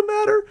Mario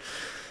Matter.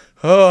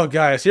 Oh,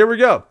 guys, here we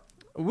go.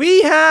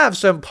 We have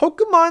some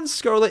Pokemon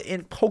Scarlet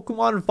and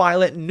Pokemon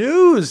Violet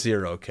news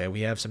here, okay?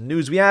 We have some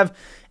news. We have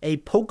a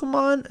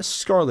Pokemon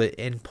Scarlet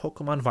and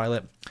Pokemon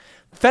Violet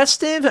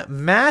festive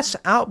mass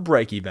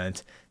outbreak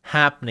event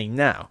happening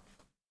now.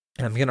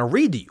 And I'm going to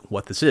read to you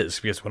what this is,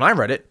 because when I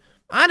read it,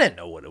 I didn't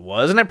know what it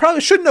was, and I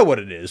probably should know what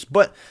it is,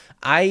 but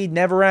I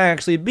never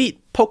actually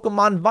beat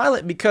Pokemon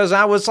Violet because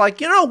I was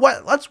like, you know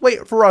what, let's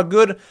wait for a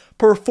good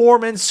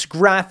performance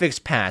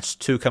graphics patch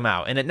to come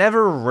out, and it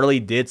never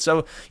really did,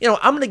 so,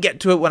 I'm going to get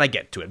to it when I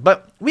get to it.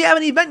 But we have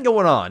an event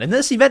going on, and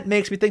this event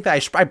makes me think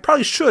that I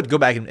probably should go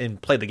back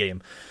and play the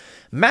game.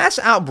 Mass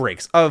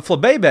outbreaks of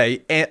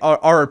Flabebe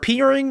are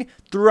appearing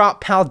throughout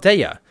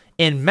Paldea,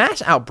 and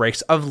mass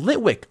outbreaks of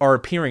Litwick are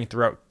appearing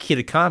throughout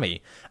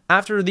Kitakami.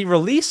 After the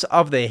release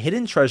of the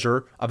Hidden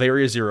Treasure of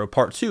Area Zero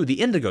Part 2,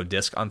 the Indigo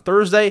Disc, on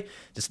Thursday,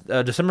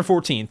 December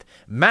 14th,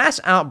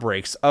 mass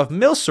outbreaks of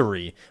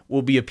Milcery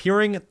will be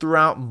appearing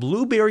throughout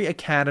Blueberry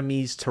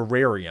Academy's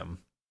terrarium.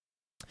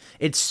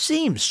 It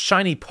seems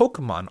shiny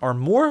Pokemon are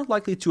more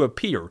likely to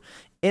appear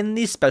in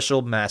these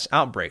special mass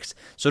outbreaks,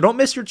 so don't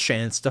miss your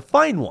chance to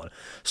find one.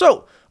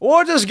 So,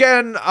 we're just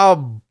getting a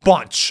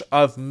bunch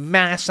of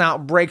mass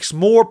outbreaks,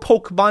 more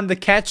Pokemon to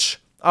catch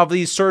of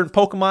these certain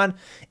Pokemon,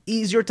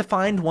 easier to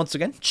find, once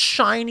again,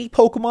 shiny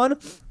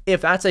Pokemon.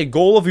 If that's a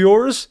goal of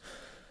yours,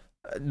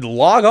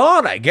 log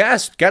on, I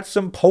guess. Get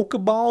some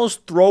Pokeballs,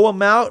 throw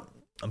them out,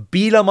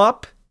 beat them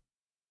up,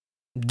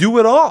 do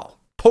it all.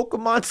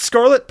 Pokemon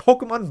Scarlet,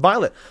 Pokemon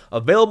Violet,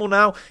 available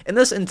now, and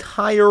this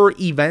entire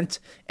event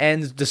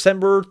ends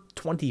December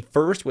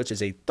 21st, which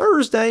is a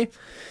Thursday,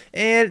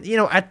 and,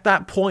 at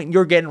that point,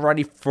 you're getting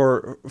ready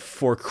for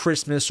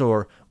Christmas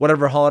or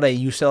whatever holiday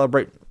you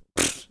celebrate.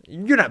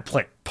 You're not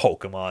playing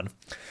Pokemon.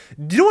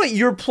 Do you know what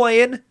you're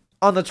playing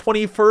on the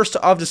 21st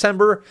of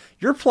December?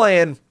 You're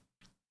playing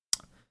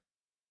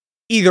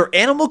either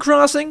Animal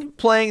Crossing,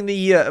 playing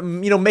the,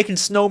 making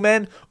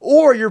snowmen,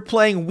 or you're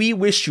playing We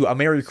Wish You a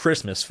Merry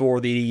Christmas for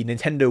the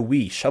Nintendo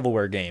Wii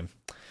shovelware game.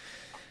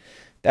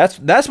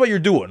 That's what you're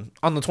doing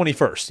on the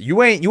 21st.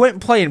 You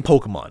ain't playing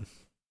Pokemon.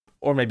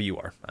 Or maybe you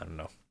are. I don't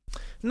know.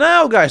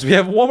 Now, guys, we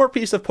have one more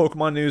piece of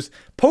Pokemon news.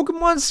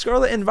 Pokemon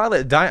Scarlet and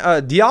Violet,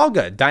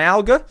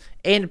 Dialga,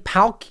 and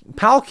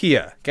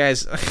Palkia.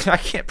 Guys, I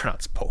can't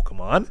pronounce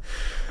Pokemon.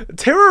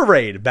 Terra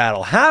Raid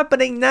battle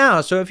happening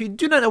now. So if you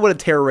do not know what a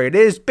Terra Raid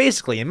is,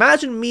 basically,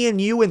 imagine me and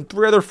you and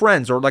 3 other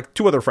friends, or like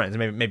 2 other friends,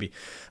 maybe.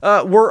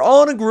 We're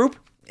all in a group,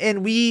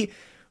 and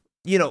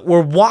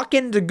we're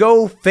walking to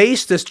go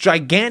face this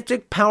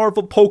gigantic,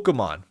 powerful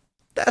Pokemon.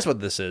 That's what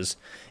this is.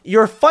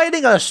 You're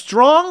fighting a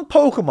strong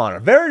Pokemon, a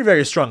very,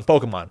 very strong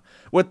Pokemon,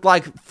 with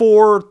like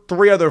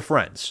 3 other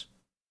friends,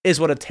 is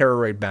what a Terra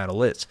Raid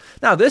battle is.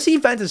 Now, this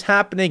event is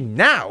happening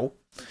now,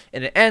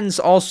 and it ends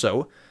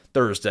also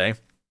Thursday,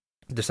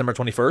 December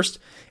 21st,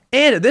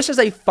 and this is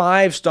a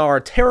 5-star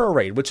Terra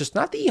Raid, which is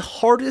not the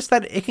hardest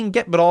that it can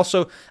get, but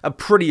also a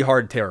pretty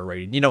hard Terra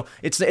Raid.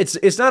 It's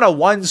not a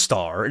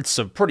 1-star, it's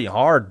a pretty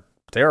hard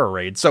Terra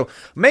Raid. So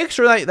make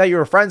sure that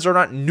your friends are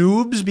not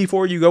noobs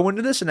before you go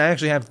into this and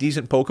actually have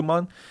decent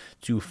Pokemon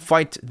to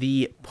fight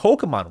the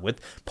Pokemon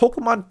with.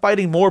 Pokemon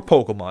fighting more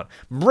Pokemon.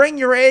 Bring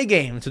your A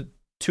game to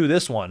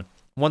this one.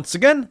 Once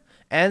again,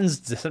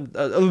 ends December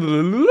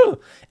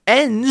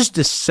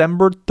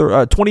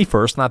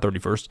 21st, not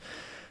 31st,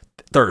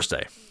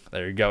 Thursday.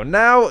 There you go.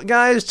 Now,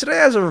 guys,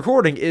 today as a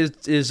recording is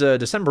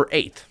December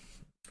 8th.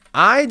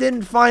 I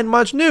didn't find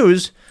much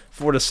news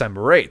for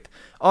December 8th.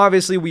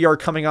 Obviously, we are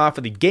coming off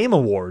of the Game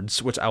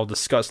Awards, which I'll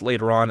discuss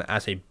later on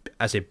as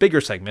a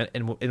bigger segment.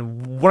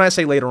 And when I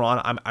say later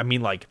on, I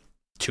mean like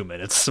 2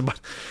 minutes. But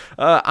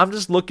I'm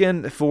just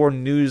looking for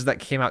news that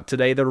came out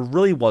today. There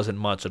really wasn't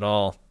much at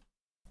all.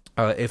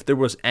 If there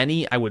was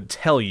any, I would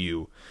tell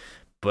you.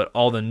 But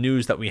all the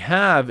news that we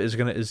have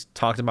is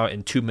talked about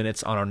in 2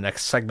 minutes on our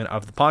next segment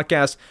of the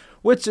podcast,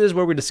 which is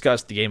where we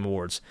discuss the Game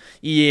Awards.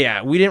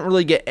 Yeah, we didn't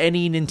really get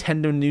any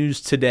Nintendo news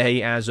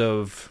today as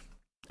of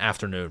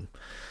afternoon.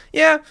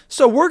 Yeah,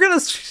 so we're gonna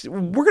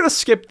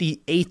skip the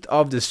 8th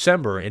of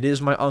December. It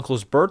is my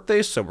uncle's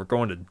birthday, so we're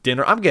going to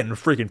dinner. I'm getting a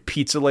freaking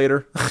pizza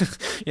later,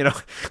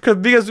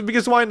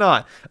 because why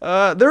not?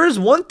 There is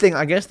one thing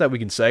I guess that we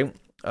can say.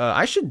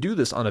 I should do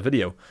this on a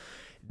video.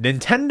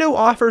 Nintendo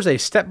offers a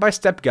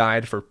step-by-step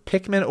guide for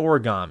Pikmin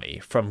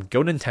origami from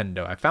Go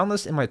Nintendo. I found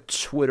this in my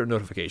Twitter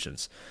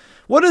notifications.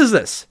 What is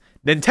this?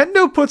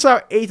 Nintendo puts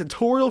out a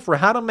tutorial for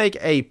how to make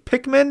a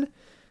Pikmin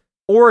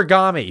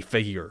origami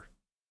figure.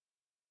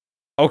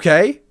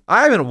 Okay,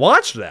 I haven't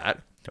watched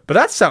that, but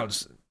that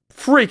sounds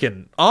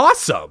freaking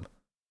awesome.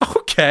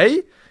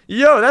 Okay,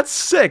 yo, that's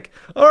sick.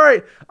 All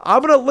right,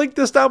 I'm going to link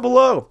this down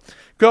below.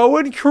 Go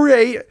and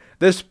create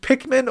this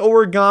Pikmin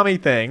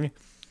origami thing.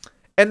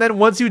 And then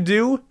once you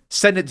do,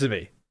 send it to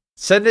me.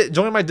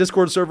 Join my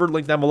Discord server,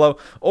 link down below,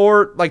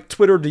 or like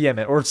Twitter DM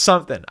it or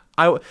something.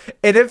 And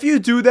if you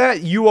do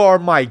that, you are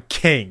my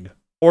king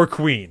or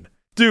queen.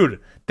 Dude,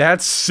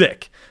 that's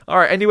sick. All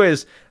right,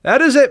 anyways,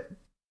 that is it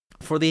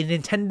for the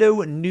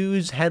Nintendo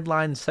news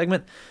headline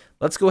segment.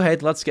 Let's go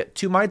ahead, let's get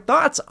to my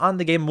thoughts on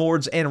the Game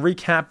Awards and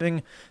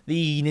recapping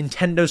the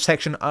Nintendo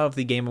section of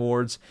the Game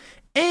Awards.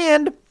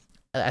 And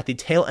at the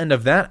tail end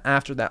of that,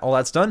 after that, all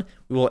that's done,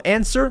 we will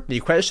answer the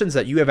questions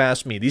that you have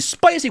asked me, these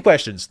spicy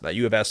questions that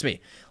you have asked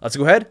me. Let's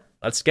go ahead,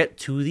 let's get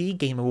to the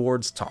Game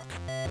Awards talk.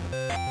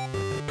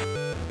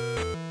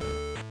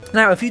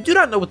 Now, if you do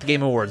not know what the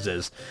Game Awards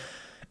is,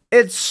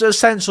 it's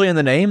essentially in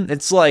the name.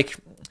 It's like,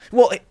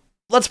 well,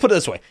 let's put it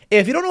this way.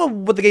 If you don't know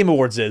what the Game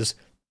Awards is,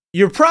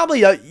 you're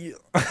probably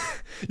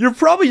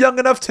young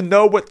enough to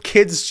know what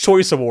Kids'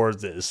 Choice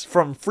Awards is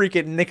from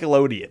freaking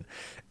Nickelodeon.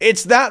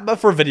 It's that, but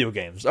for video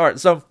games. All right,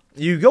 so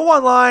you go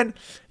online,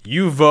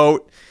 you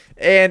vote,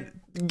 and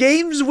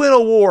games win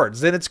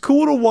awards, and it's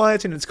cool to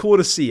watch and it's cool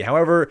to see.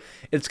 However,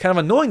 it's kind of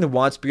annoying to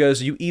watch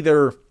because you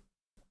either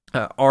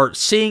are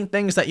seeing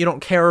things that you don't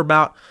care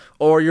about,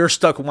 or you're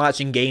stuck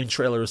watching game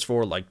trailers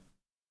for like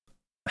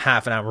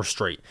half an hour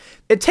straight.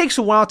 It takes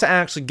a while to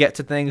actually get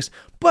to things,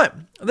 but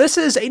this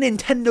is a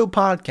Nintendo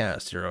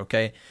podcast here,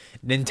 okay?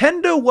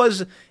 Nintendo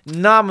was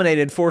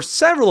nominated for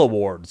several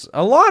awards,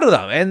 a lot of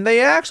them, and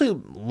they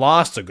actually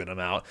lost a good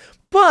amount,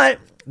 but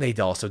they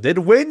also did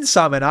win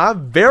some, and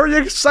I'm very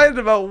excited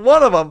about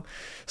one of them.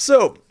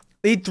 So,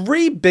 the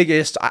three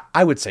biggest,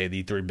 I would say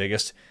the three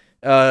biggest,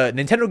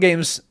 Nintendo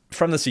games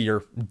from this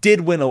year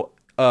did win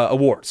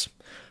awards.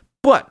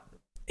 But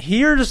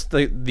here's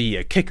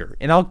the kicker,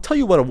 and I'll tell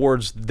you what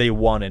awards they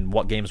won and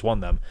what games won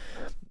them.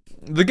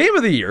 The game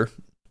of the year,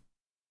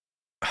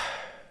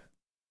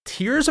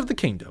 Tears of the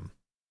Kingdom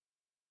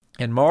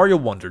and Mario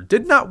Wonder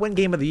did not win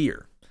Game of the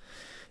Year.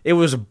 It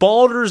was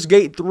Baldur's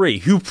Gate 3,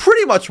 who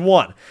pretty much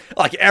won,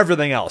 like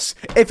everything else.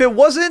 If it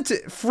wasn't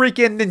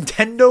freaking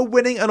Nintendo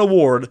winning an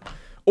award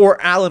or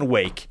Alan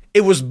Wake,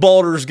 it was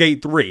Baldur's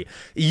Gate 3.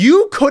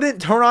 You couldn't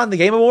turn on the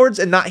Game Awards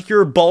and not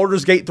hear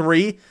Baldur's Gate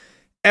 3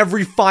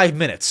 every 5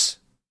 minutes.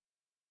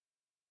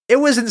 It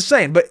was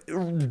insane, but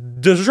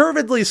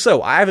deservedly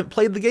so. I haven't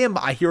played the game,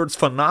 but I hear it's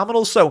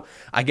phenomenal, so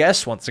I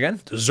guess, once again,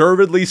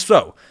 deservedly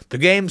so. The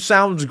game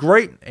sounds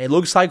great, it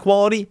looks high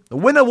quality,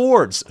 win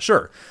awards,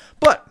 sure.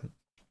 But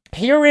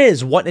here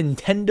is what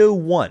Nintendo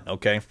won,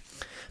 okay?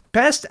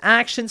 Best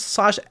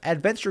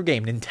action/adventure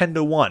game,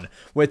 Nintendo won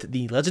with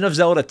The Legend of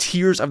Zelda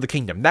Tears of the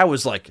Kingdom. That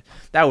was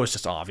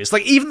just obvious.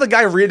 Like, even the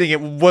guy reading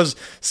it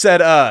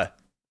said,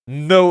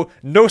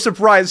 no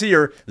surprise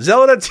here.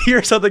 Zelda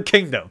Tears of the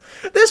Kingdom.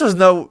 This was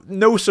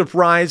no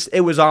surprise.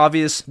 It was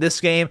obvious.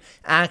 This game,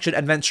 action,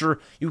 adventure,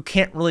 you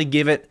can't really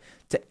give it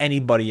to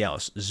anybody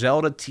else.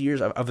 Zelda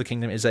Tears of the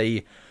Kingdom is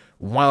a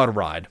wild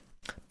ride.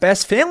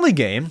 Best family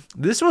game.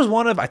 This was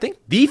one of, I think,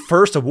 the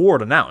first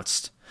award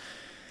announced.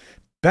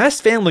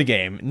 Best family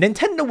game.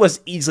 Nintendo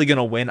was easily going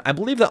to win. I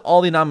believe that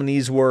all the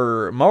nominees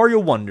were Mario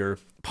Wonder,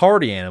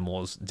 Party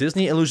Animals,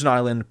 Disney Illusion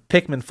Island,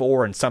 Pikmin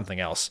 4, and something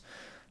else.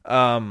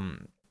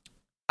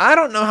 I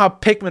don't know how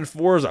Pikmin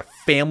 4 is a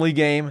family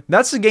game.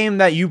 That's a game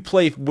that you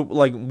play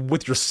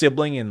with your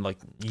sibling and like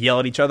yell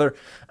at each other.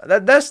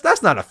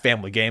 That's not a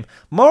family game.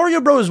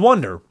 Mario Bros.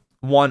 Wonder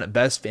won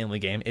Best Family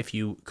Game, if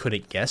you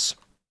couldn't guess.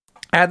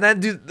 And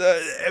then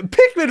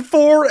Pikmin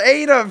 4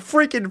 ain't a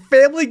freaking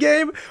family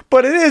game,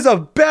 but it is a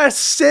best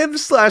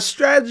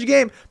sim/strategy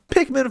game.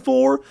 Pikmin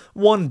 4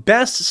 won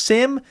best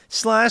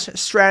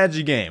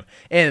sim/strategy game.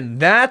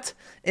 And that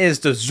is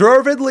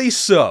deservedly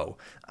so.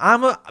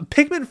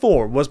 Pikmin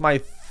 4 was my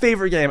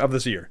favorite game of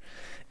this year.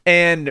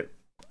 And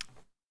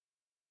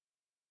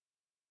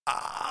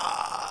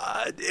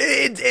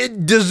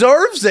it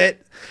deserves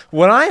it,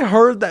 When I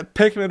heard that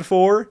Pikmin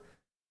 4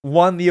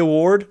 won the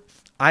award,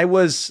 I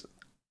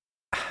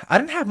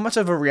didn't have much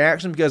of a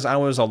reaction because I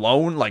was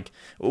alone. Like,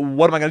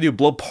 what am I going to do?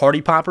 Blow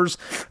party poppers?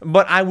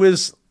 But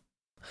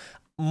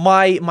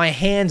my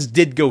hands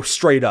did go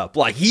straight up.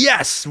 Like,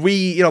 yes,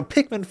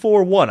 Pikmin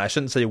 4 won. I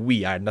shouldn't say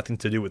we. I had nothing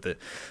to do with it.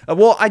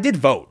 Well, I did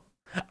vote.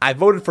 I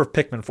voted for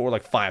Pikmin 4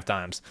 like 5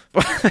 times.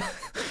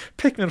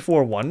 Pikmin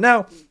 4 won.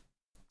 Now,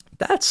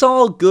 that's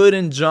all good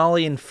and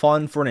jolly and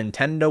fun for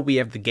Nintendo. We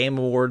have the Game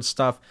Awards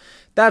stuff.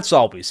 That's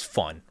always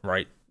fun,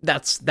 right?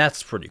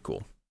 That's pretty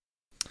cool.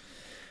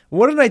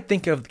 What did I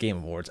think of the Game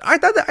Awards? I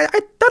thought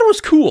it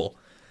was cool.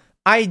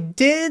 I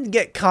did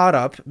get caught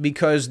up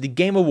because the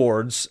Game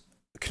Awards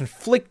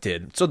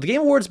conflicted. So the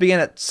Game Awards began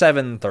at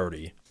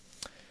 7:30.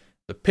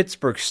 The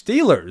Pittsburgh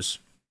Steelers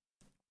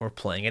were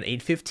playing at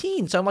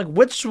 8:15. So I'm like,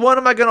 which one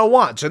am I going to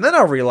watch? And then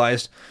I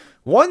realized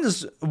one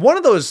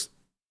of those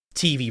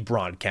TV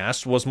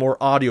broadcasts was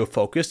more audio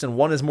focused and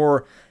one is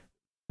more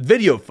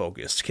video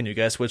focused. Can you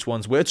guess which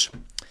one's which?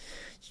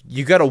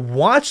 You got to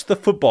watch the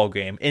football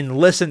game and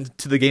listen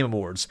to the Game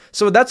Awards.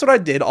 So that's what I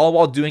did, all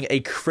while doing a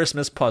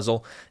Christmas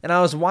puzzle. And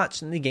I was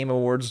watching the Game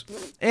Awards,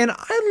 and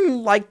I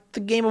liked the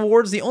Game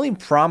Awards. The only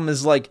problem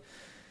is, like,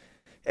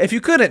 if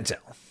you couldn't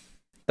tell,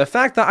 the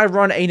fact that I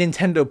run a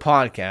Nintendo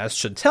podcast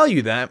should tell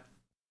you that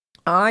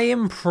I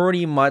am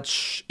pretty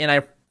much, and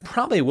I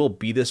probably will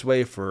be this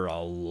way for a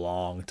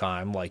long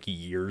time, like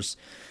years.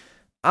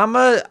 I'm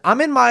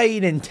in my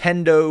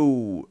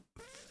Nintendo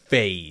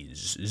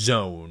phase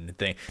zone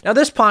thing. Now,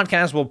 this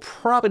podcast will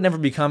probably never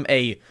become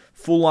a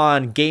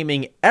full-on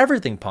gaming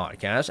everything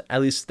podcast.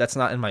 At least that's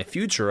not in my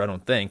future, I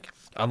don't think,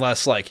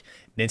 unless like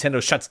Nintendo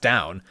shuts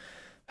down.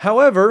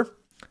 However,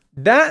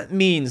 that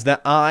means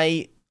that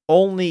I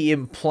only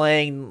am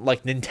playing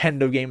like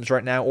Nintendo games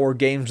right now, or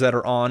games that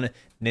are on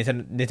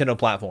Nintendo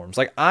platforms.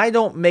 Like, I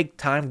don't make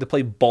time to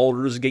play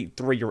Baldur's Gate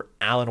 3 or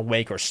Alan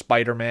Wake or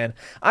Spider-Man.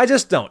 I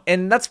just don't.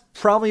 And that's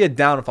probably a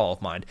downfall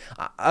of mine.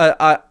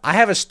 I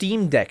have a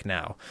Steam Deck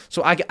now,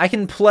 so I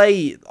can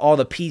play all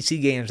the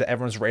PC games that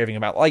everyone's raving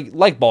about,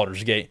 like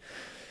Baldur's Gate.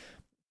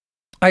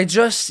 I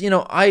just,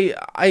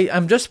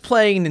 I'm just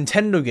playing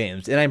Nintendo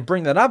games, and I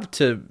bring that up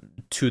to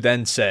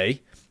then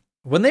say,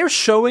 when they're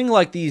showing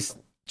like these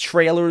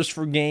trailers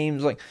for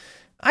games, like,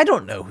 I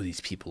don't know who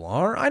these people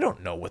are. I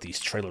don't know what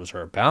these trailers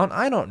are about.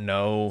 I don't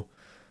know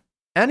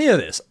any of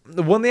this.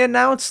 When they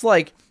announce,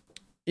 like,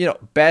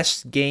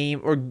 best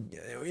game or,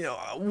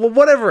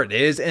 whatever it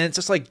is, and it's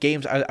just like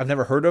games I've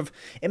never heard of,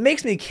 it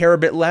makes me care a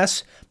bit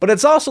less, but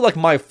it's also like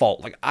my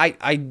fault. Like,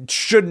 I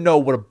should know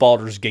what a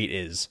Baldur's Gate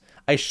is.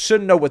 I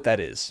should know what that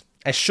is.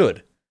 I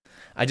should.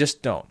 I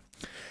just don't.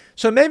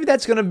 So maybe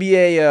that's going to be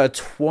a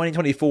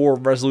 2024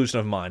 resolution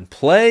of mine.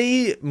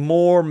 Play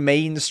more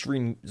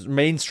mainstream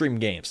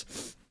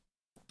games.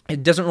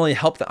 It doesn't really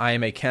help that I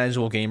am a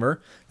casual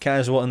gamer.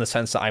 Casual in the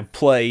sense that I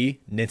play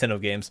Nintendo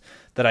games,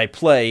 that I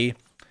play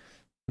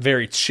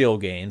very chill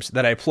games,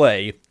 that I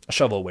play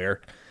shovelware,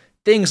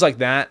 things like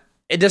that.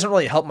 It doesn't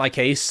really help my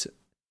case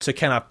to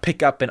kind of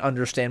pick up and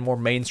understand more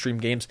mainstream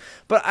games,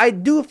 but I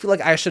do feel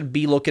like I should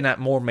be looking at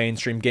more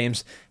mainstream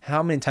games.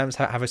 How many times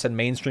have I said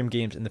mainstream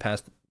games in the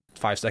past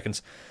 5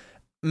 seconds?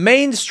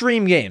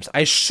 Mainstream games.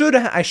 I should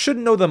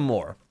know them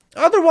more.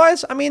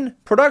 Otherwise, I mean,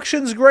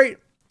 production's great.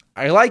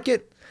 I like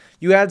it.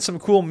 You add some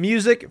cool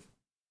music.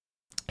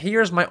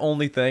 Here's my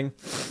only thing.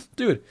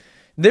 Dude,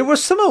 there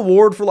was some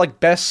award for like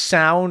best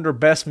sound or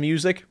best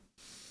music.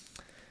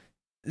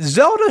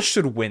 Zelda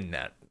should win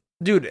that.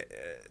 Dude,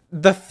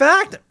 the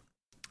fact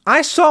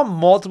I saw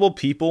multiple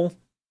people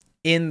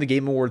in the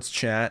Game Awards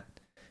chat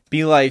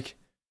be like,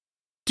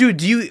 dude,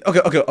 do you...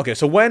 Okay.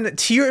 So when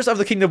Tears of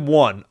the Kingdom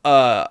won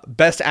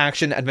Best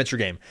Action Adventure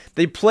Game,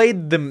 they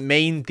played the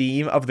main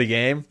theme of the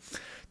game.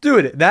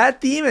 Dude,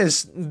 that theme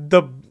is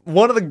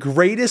one of the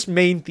greatest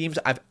main themes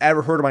I've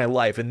ever heard in my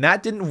life. And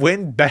that didn't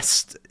win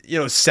Best,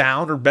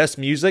 sound or Best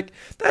Music.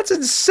 That's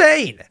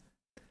insane.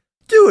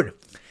 Dude,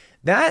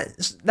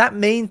 that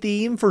main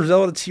theme for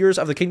Zelda Tears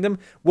of the Kingdom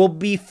will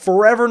be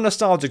forever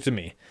nostalgic to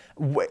me.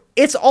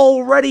 It's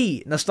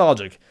already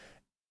nostalgic.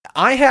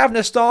 I have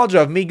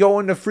nostalgia of me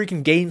going to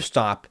freaking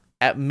GameStop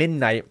at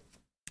midnight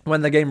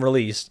when the game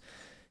released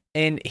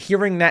and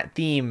hearing that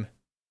theme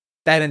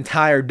that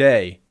entire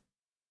day,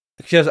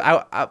 because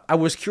I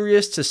was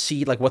curious to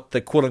see like what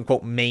the quote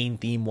unquote main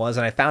theme was,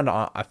 and I found it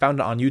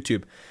on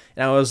YouTube,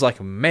 and I was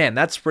like, man,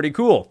 that's pretty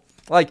cool.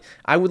 Like,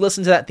 I would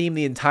listen to that theme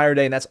the entire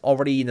day, and that's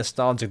already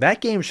nostalgic.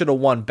 That game should have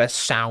won best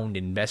sound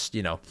and best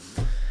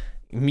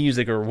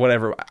music or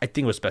whatever. I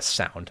think it was best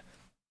sound.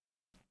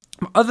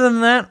 Other than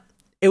that,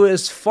 it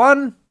was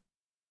fun.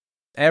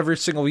 Every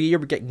single year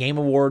we get Game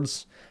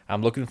Awards.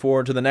 I'm looking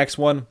forward to the next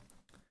one.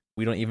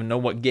 We don't even know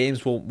what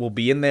games will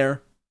be in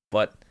there,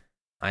 but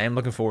I am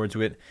looking forward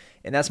to it.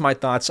 And that's my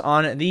thoughts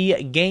on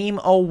the Game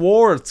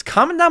Awards.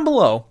 Comment down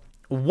below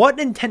what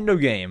Nintendo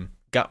game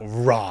got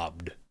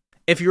robbed.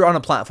 If you're on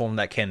a platform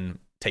that can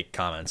take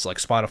comments, like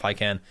Spotify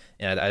can,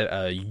 and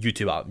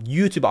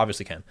YouTube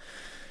obviously can.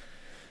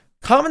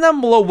 Comment down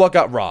below what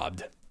got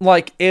robbed.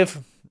 Like, if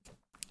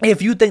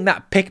if you think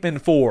that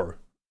Pikmin 4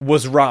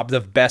 was robbed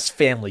of best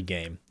family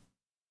game,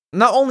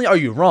 not only are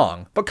you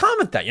wrong, but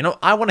comment that.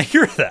 I want to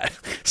hear that.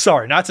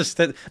 Sorry, not to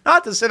say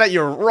that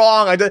you're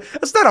wrong.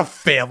 It's not a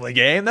family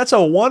game. That's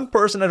a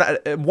one-person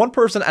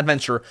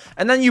adventure,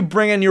 and then you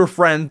bring in your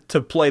friend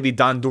to play the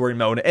Dandori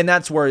mode, and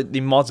that's where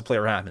the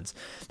multiplayer happens.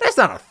 That's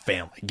not a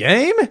family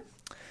game.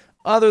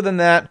 Other than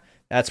that,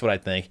 that's what I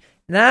think.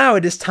 Now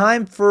it is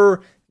time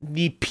for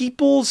the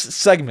People's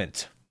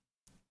segment,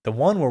 the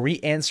one where we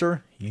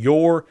answer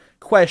your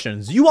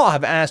questions. You all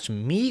have asked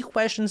me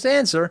questions to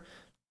answer.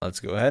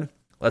 Let's go ahead.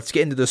 Let's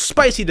get into the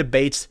spicy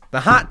debates,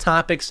 the hot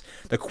topics,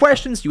 the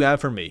questions you have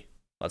for me.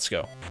 Let's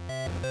go.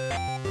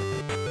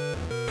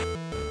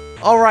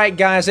 Alright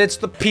guys, it's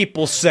the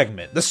People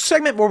segment. The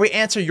segment where we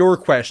answer your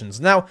questions.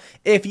 Now,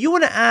 if you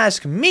want to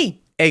ask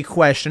me a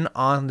question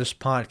on this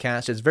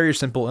podcast, it's very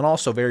simple and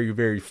also very,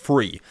 very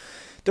free.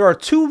 There are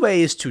two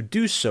ways to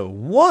do so.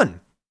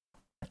 One,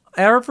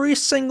 every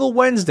single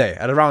Wednesday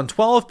at around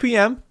 12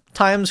 p.m.,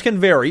 times can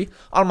vary,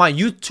 on my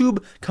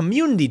YouTube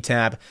community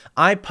tab,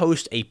 I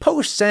post a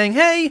post saying,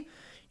 hey,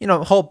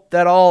 hope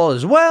that all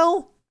is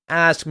well.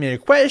 Ask me a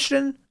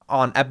question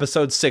on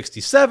episode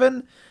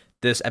 67.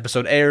 This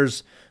episode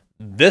airs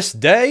this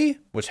day,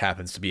 which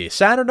happens to be a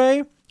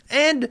Saturday.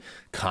 And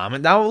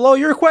comment down below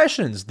your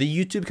questions.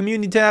 The YouTube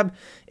community tab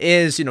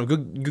is,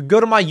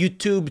 go to my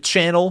YouTube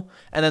channel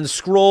and then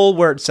scroll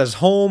where it says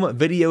home,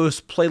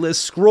 videos, playlist,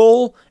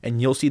 scroll, and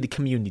you'll see the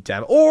community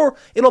tab. Or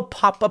it'll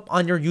pop up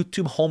on your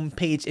YouTube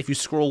homepage if you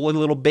scroll a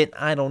little bit.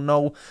 I don't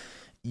know.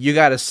 You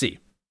gotta see.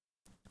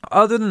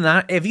 Other than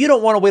that, if you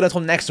don't want to wait until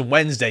next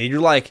Wednesday,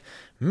 you're like,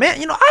 man,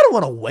 I don't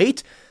want to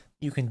wait.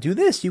 You can do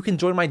this. You can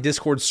join my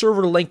Discord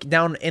server. Link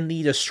down in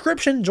the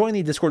description. Join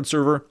the Discord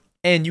server.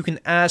 And you can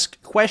ask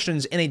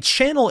questions in a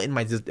channel in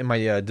my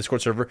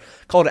Discord server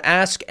called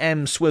Ask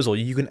M Swizzle.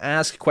 You can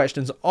ask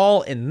questions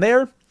all in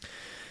there.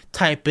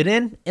 Type it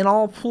in, and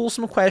I'll pull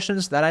some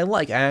questions that I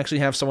like. I actually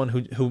have someone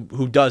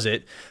who does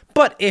it.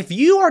 But if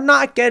you are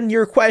not getting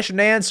your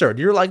question answered,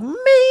 you're like, man,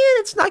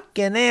 it's not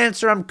getting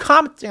answered. I'm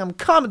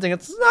commenting.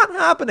 It's not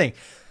happening.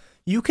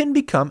 You can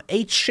become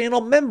a channel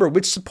member,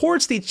 which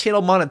supports the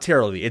channel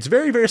monetarily. It's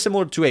very, very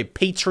similar to a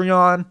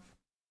Patreon,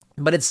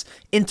 but it's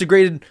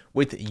integrated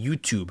with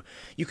YouTube.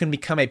 You can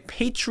become a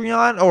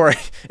Patreon or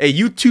a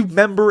YouTube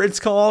member, it's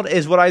called,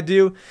 is what I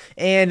do.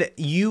 And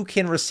you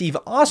can receive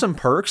awesome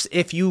perks.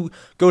 If you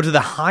go to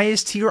the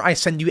highest tier, I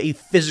send you a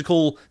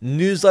physical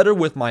newsletter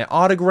with my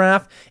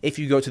autograph. If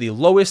you go to the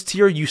lowest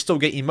tier, you still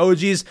get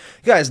emojis.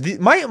 Guys,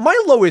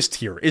 my lowest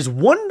tier is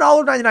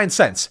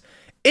 $1.99.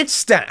 It's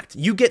stacked.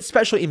 You get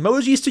special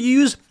emojis to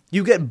use.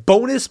 You get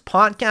bonus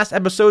podcast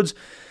episodes.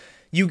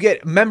 You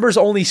get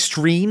members-only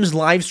streams,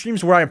 live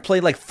streams, where I play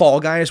like Fall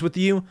Guys with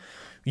you.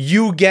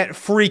 You get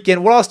freaking...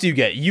 What else do you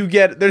get? You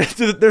get...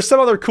 There's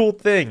some other cool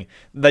thing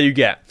that you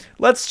get.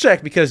 Let's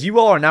check, because you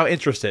all are now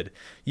interested.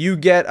 You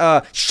get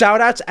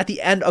shout-outs at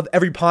the end of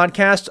every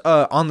podcast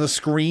on the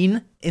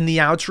screen in the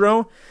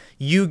outro.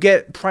 You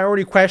get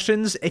priority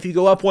questions. If you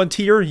go up one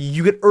tier,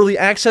 you get early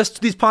access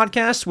to these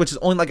podcasts, which is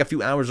only like a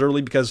few hours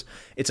early because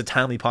it's a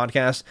timely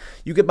podcast.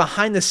 You get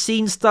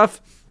behind-the-scenes stuff.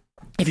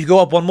 If you go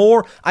up one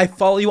more, I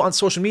follow you on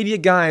social media,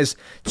 guys.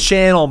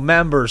 Channel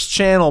members.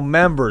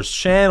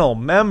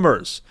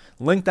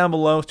 Link down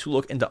below to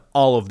look into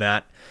all of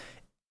that.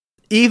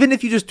 Even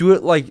if you just do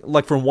it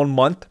like for 1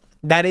 month,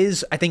 that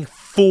is, I think,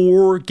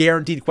 4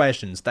 guaranteed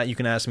questions that you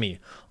can ask me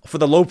for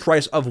the low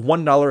price of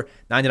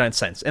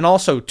 $1.99. And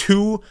also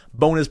 2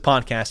 bonus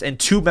podcasts and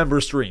 2 member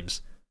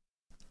streams.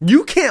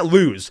 You can't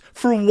lose.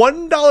 For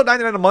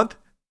 $1.99 a month,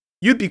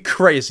 you'd be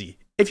crazy.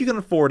 If you can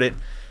afford it,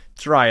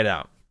 try it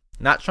out.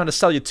 Not trying to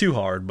sell you too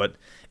hard, but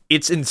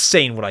it's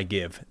insane what I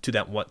give to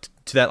that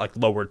like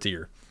lower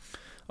tier.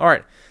 All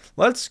right,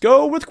 let's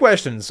go with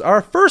questions.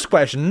 Our first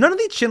question. None of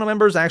the channel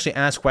members actually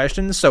ask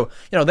questions, so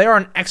they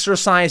aren't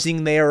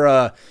exercising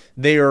their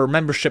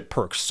membership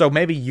perks. So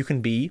maybe you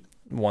can be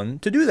one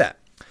to do that.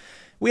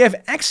 We have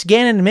X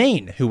Ganon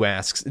Main who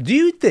asks, do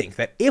you think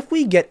that if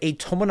we get a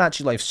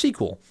Tomodachi Life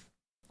sequel,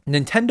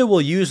 Nintendo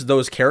will use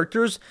those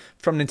characters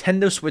from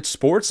Nintendo Switch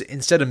Sports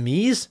instead of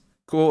Mii's?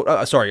 Cool.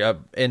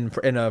 In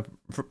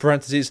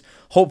parentheses,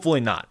 hopefully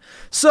not.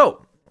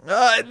 So,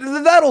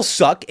 that'll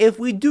suck if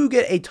we do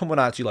get a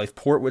Tomodachi Life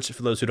port, which,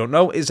 for those who don't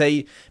know, is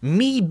a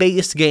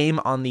Mii-based game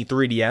on the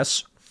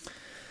 3DS.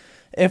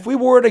 If we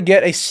were to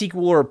get a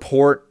sequel or a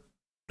port,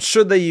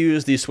 should they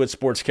use these Switch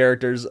Sports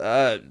characters?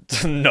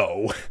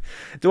 No.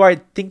 Do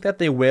I think that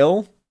they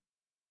will?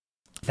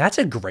 That's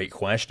a great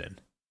question.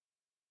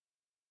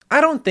 I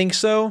don't think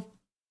so.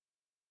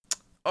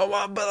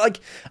 Oh, but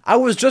I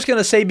was just going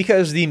to say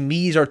because the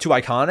Mii's are too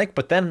iconic,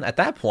 but then at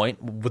that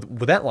point,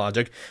 with that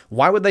logic,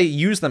 why would they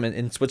use them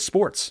in Switch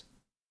Sports?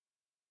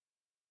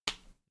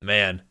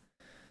 Man.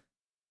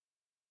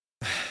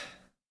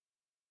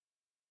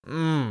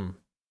 Do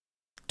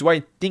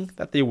I think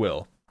that they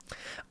will?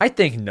 I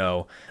think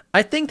no.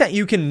 I think that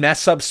you can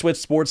mess up Switch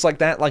Sports like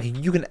that. Like,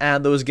 you can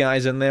add those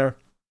guys in there,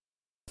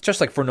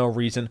 just for no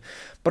reason.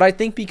 But I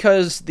think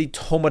because the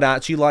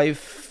Tomodachi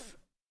Life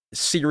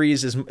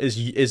series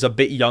is a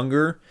bit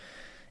younger,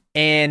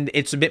 and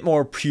it's a bit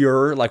more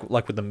pure,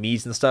 like with the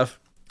Mii's and stuff.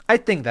 I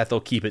think that they'll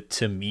keep it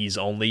to Mii's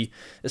only,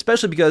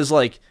 especially because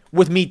like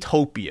with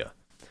Miitopia,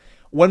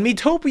 when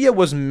Miitopia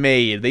was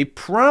made, they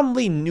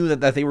probably knew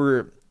that they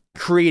were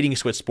creating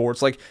Switch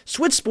Sports. Like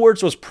Switch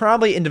Sports was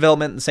probably in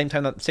development at the same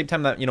time that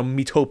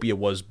Miitopia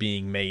was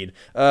being made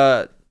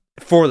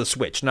for the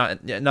Switch,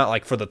 not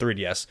like for the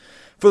 3DS,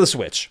 for the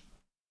Switch.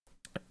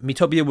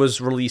 Miitopia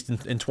was released in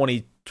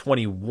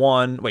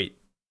 2021. Wait,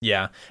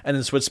 yeah, and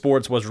then Switch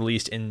Sports was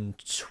released in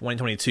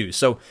 2022.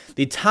 So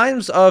the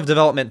times of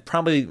development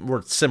probably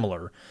were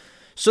similar.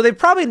 So they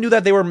probably knew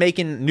that they were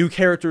making new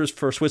characters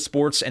for Switch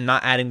Sports and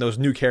not adding those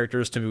new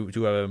characters to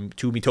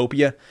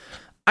Miitopia.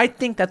 I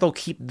think that they'll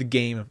keep the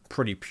game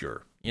pretty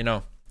pure,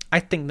 I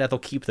think that they'll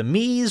keep the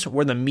Mii's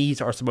where the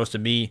Mii's are supposed to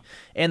be,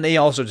 and they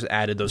also just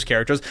added those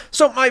characters.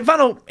 So my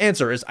final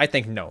answer is I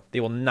think no, they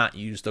will not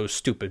use those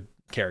stupid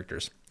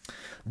characters.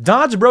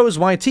 Dodge Bros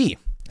YT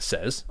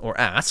says, or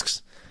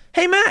asks,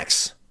 "Hey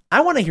Max,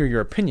 I want to hear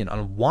your opinion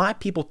on why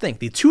people think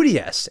the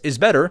 2DS is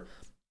better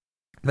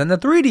than the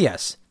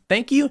 3DS.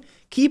 Thank you.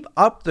 Keep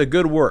up the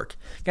good work."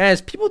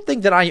 Guys, people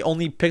think that I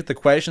only pick the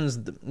questions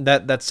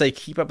that say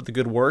keep up the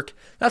good work.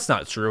 That's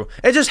not true.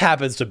 It just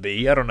happens to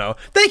be. I don't know.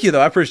 Thank you, though.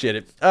 I appreciate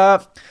it.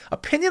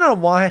 Opinion on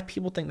why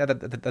people think that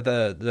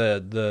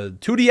the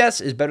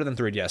 2DS is better than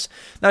 3DS.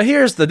 Now,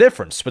 here's the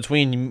difference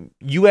between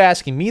you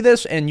asking me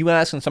this and you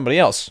asking somebody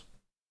else.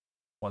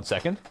 1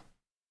 second.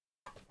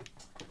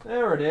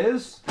 There it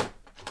is.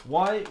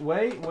 Wait.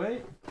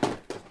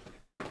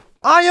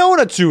 I own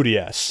a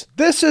 2DS.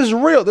 This is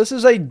real. This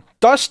is a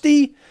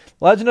dusty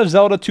Legend of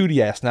Zelda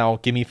 2DS. Now,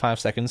 give me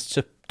 5 seconds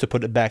to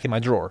put it back in my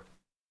drawer.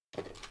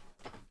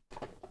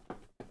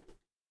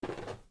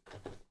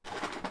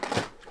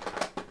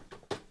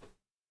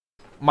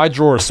 My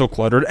drawer is so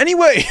cluttered.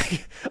 Anyway,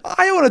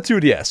 I own a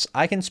 2DS.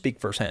 I can speak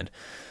firsthand.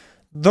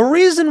 The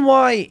reason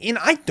why, and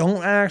I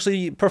don't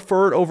actually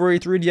prefer it over a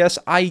 3DS,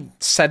 I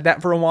said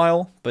that for a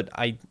while, but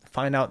I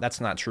find out that's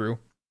not true.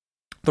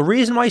 The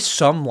reason why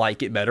some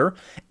like it better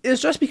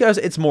is just because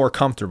it's more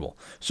comfortable.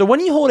 So when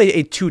you hold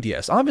a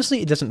 2DS,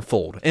 obviously it doesn't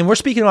fold, and we're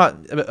speaking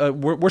about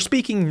we're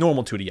speaking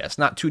normal 2DS,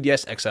 not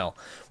 2DS XL.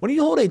 When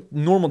you hold a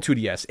normal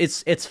 2DS,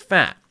 it's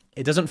fat.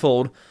 It doesn't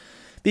fold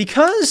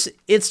because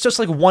it's just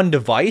like one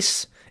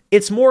device.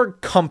 It's more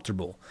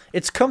comfortable.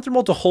 It's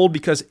comfortable to hold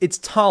because it's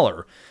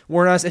taller.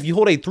 Whereas if you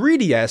hold a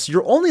 3DS,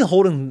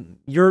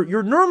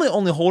 you're normally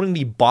only holding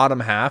the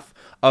bottom half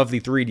of the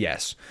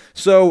 3DS.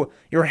 So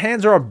your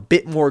hands are a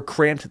bit more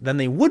cramped than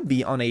they would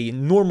be on a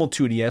normal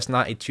 2DS,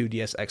 not a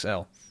 2DS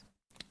XL.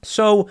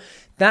 So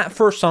that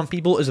for some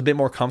people is a bit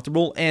more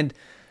comfortable, and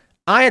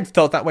I had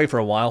felt that way for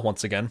a while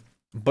once again,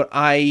 but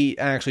I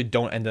actually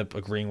don't end up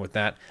agreeing with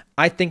that.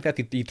 I think that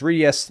the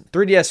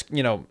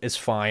 3DS, is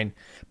fine,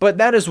 but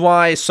that is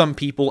why some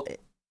people,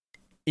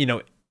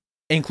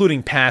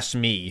 including past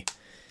me,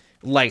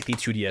 like the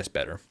 2DS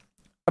better.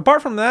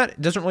 Apart from that,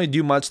 it doesn't really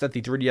do much that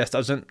the 3DS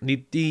doesn't.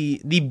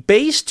 The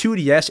base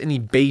 2DS and the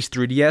base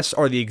 3DS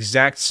are the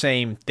exact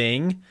same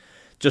thing,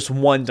 just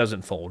one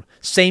doesn't fold.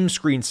 Same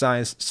screen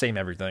size, same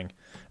everything.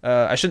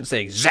 I shouldn't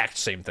say exact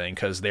same thing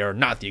because they are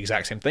not the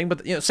exact same thing,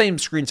 but same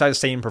screen size,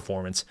 same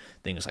performance,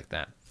 things like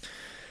that.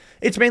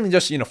 It's mainly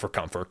just for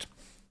comfort.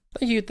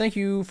 Thank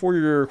you for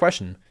your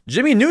question.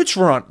 Jimmy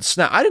Neutron.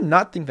 Now, I did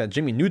not think that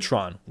Jimmy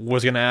Neutron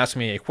was going to ask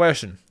me a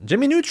question.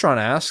 Jimmy Neutron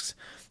asks,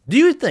 "Do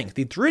you think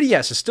the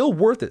 3DS is still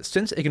worth it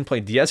since it can play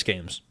DS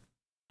games?"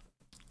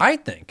 I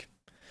think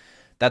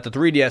that the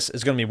 3DS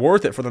is going to be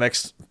worth it for the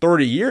next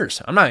 30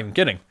 years. I'm not even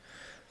kidding.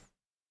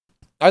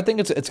 I think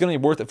it's going to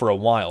be worth it for a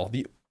while.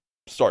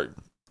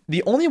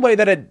 The only way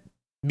that it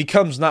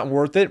becomes not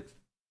worth it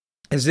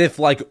is if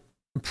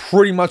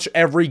pretty much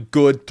every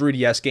good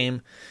 3DS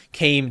game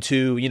came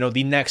to,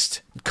 the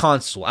next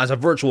console as a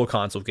virtual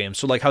console game.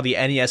 So like how the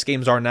NES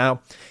games are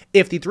now.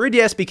 If the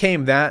 3DS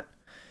became that,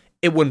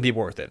 it wouldn't be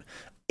worth it.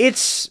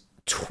 It's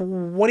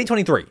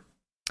 2023.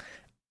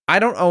 I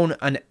don't own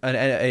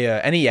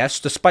a NES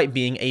despite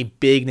being a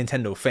big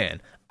Nintendo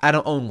fan. I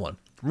don't own one.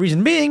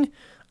 Reason being,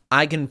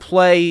 I can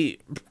play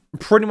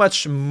pretty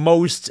much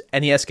most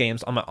NES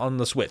games on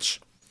the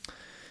Switch.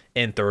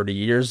 In 30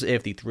 years,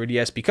 if the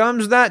 3DS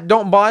becomes that,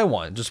 don't buy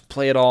one. Just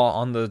play it all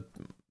on the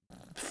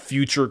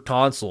future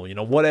console,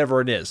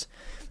 whatever it is.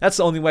 That's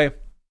the only way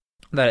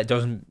that it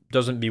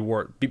doesn't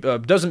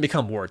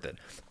become worth it.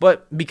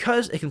 But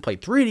because it can play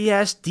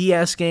 3DS,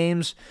 DS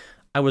games,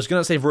 I was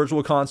gonna say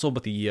virtual console,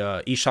 but the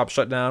eShop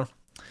shut down.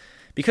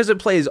 Because it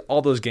plays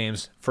all those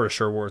games, for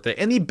sure worth it.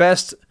 And the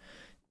best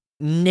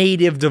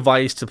native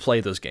device to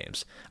play those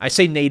games. I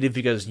say native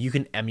because you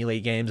can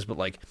emulate games,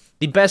 but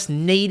the best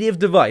native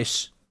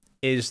device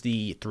is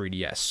the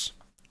 3DS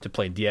to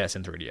play DS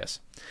and 3DS,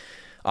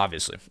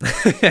 obviously.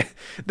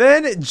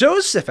 Then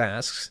Joseph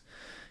asks,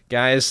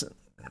 guys,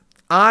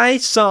 I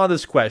saw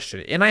this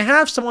question, and I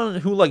have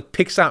someone who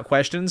picks out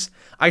questions.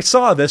 I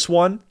saw this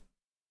one,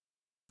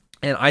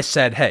 and I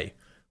said, hey,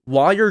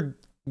 while you're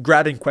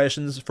grabbing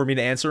questions for me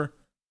to answer,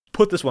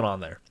 put this one on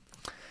there.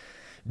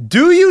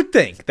 Do you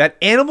think that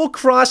Animal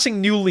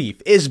Crossing New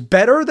Leaf is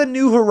better than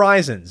New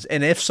Horizons?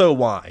 And if so,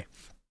 why?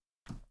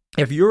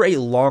 If you're a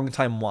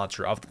longtime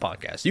watcher of the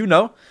podcast, you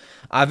know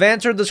I've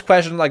answered this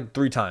question like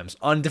 3 times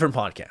on different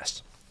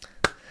podcasts.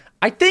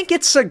 I think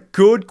it's a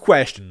good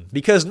question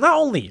because not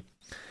only,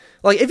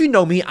 like, if you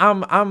know me,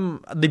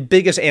 I'm the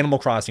biggest Animal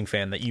Crossing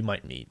fan that you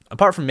might meet,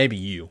 apart from maybe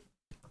you.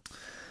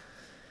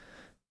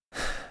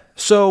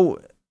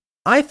 So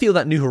I feel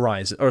that New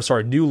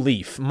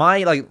Leaf,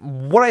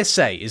 what I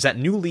say is that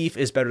New Leaf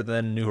is better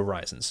than New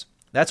Horizons.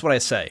 That's what I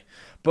say.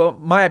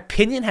 But my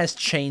opinion has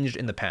changed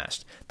in the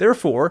past.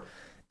 Therefore,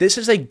 this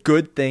is a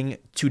good thing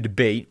to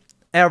debate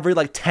every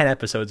 10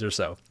 episodes or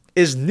so.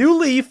 Is New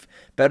Leaf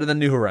better than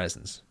New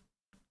Horizons?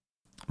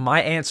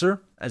 My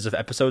answer, as of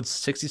episode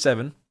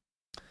 67,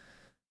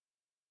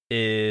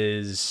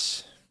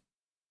 is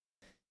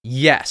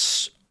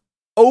yes.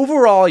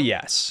 Overall,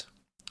 yes.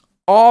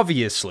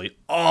 Obviously,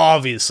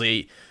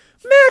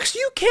 Max,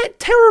 you can't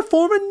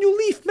terraform in New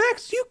Leaf.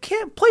 Max, you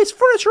can't place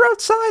furniture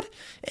outside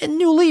in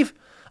New Leaf.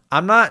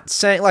 I'm not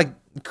saying,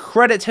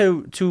 credit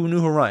to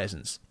New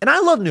Horizons. And I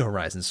love New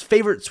Horizons.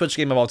 Favorite Switch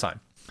game of all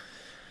time.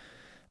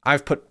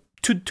 I've put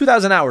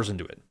 2,000 hours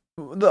into it.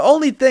 The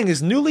only thing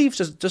is New Leaf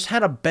just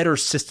had a better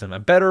system, a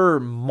better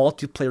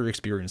multiplayer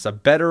experience,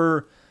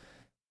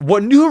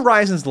 what New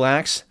Horizons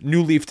lacks,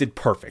 New Leaf did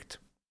perfect.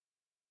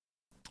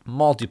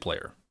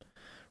 Multiplayer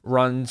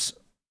runs,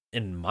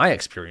 in my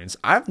experience,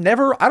 I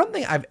don't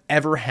think I've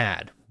ever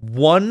had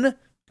one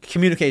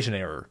communication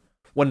error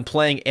when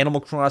playing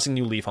Animal Crossing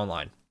New Leaf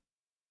online.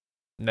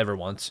 Never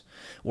once.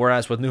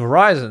 Whereas with New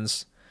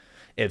Horizons,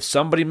 if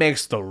somebody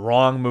makes the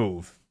wrong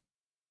move,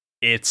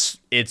 it's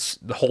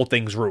the whole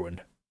thing's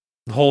ruined.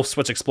 The whole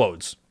Switch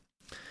explodes.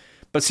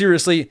 But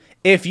seriously,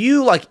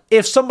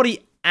 if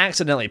somebody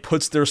accidentally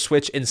puts their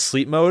Switch in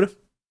sleep mode,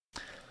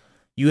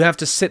 you have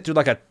to sit through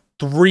a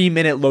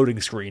 3-minute loading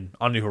screen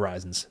on New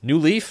Horizons. New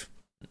Leaf,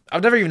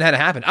 I've never even had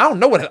it happen. I don't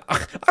know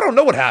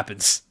what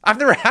happens. I've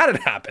never had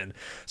it happen.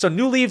 So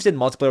New Leaf did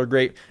multiplayer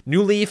great.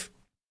 New Leaf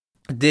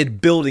did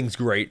buildings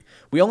great.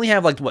 We only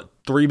have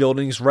 3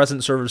 buildings: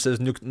 Resident Services,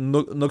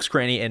 Nook's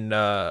Cranny, and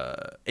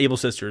Able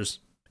Sisters,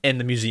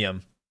 and the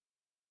museum.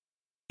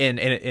 In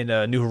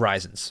New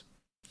Horizons.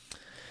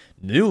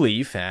 New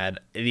Leaf had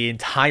the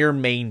entire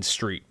main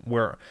street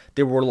where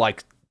there were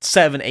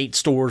 7-8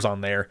 stores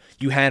on there.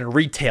 You had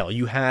retail,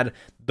 you had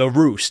the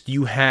Roost,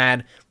 you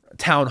had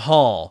Town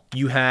Hall,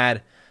 you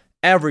had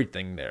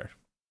everything there.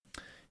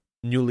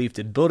 New Leaf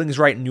did buildings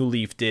right. New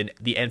Leaf did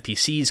the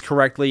NPCs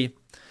correctly.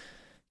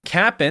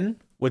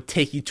 Cap'n would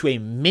take you to a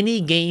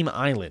mini game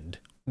island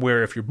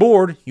where if you're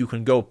bored, you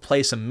can go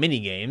play some mini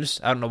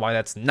games. I don't know why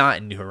that's not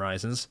in New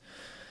Horizons.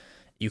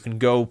 You can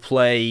go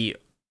play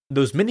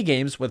those mini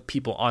games with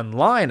people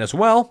online as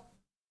well.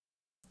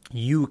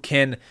 You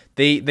can,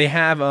 they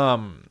have,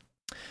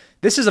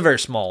 this is a very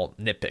small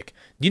nitpick.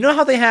 Do you know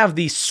how they have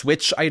the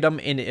Switch item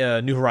in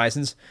New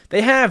Horizons?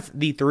 They have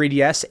the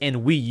 3DS and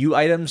Wii U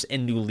items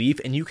in New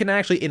Leaf, and you can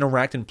actually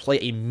interact and play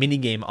a mini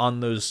game on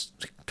those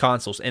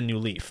consoles in New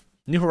Leaf.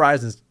 New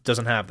Horizons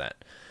doesn't have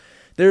that.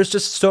 There's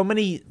just so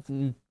many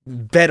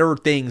better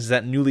things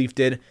that New Leaf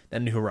did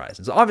than New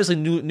Horizons. Obviously,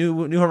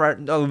 New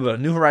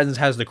Horizons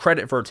has the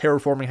credit for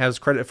terraforming, has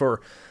credit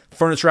for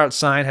furniture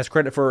outside, has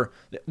credit for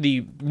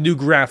the new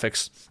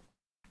graphics.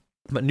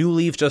 But New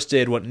Leaf just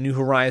did what New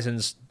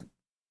Horizons...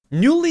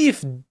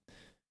 Hold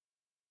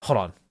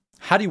on.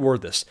 How do you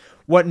word this?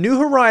 What New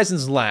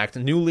Horizons lacked,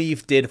 New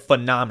Leaf did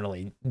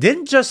phenomenally.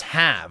 Didn't just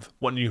have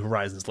what New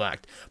Horizons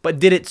lacked, but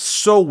did it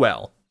so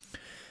well.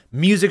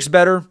 Music's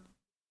better.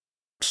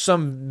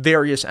 Some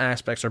various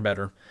aspects are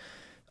better.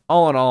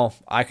 All in all,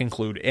 I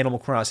conclude Animal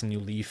Crossing New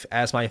Leaf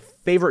as my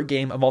favorite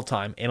game of all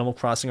time, Animal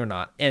Crossing or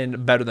not,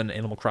 and better than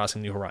Animal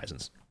Crossing New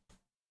Horizons.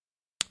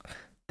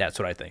 That's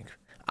what I think.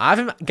 I've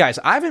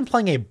been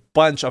playing a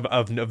bunch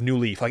of New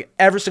Leaf,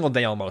 every single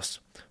day almost,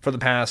 for the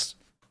past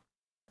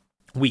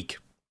week.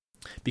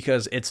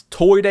 Because it's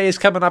Toy Day is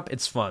coming up,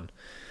 it's fun.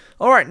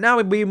 Alright, now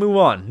we move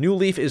on. New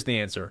Leaf is the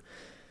answer.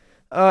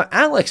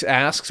 Alex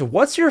asks,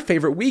 what's your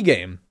favorite Wii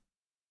game?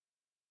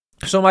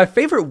 So my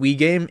favorite Wii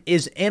game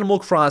is Animal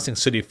Crossing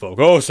City Folk.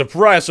 Oh,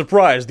 surprise,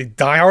 surprise! The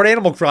diehard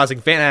Animal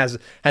Crossing fan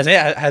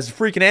has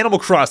freaking Animal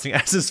Crossing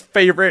as his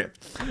favorite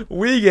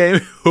Wii game.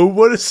 Who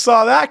would have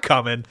saw that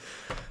coming?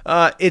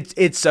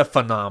 It's a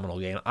phenomenal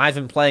game. I've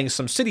been playing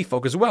some City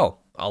Folk as well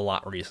a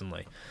lot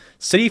recently.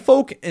 City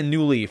Folk and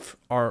New Leaf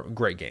are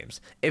great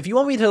games. If you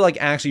want me to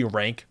actually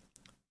rank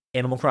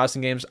Animal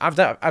Crossing games, I've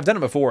done it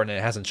before and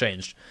it hasn't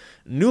changed.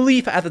 New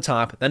Leaf at the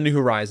top, then New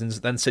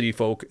Horizons, then City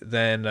Folk,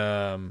 then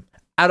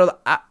out of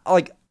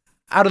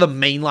the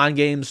mainline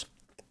games,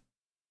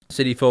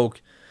 City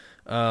Folk,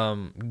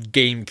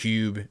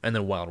 GameCube, and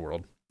then Wild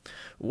World.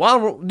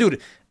 Wild World,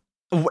 dude.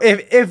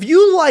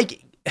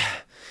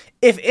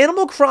 If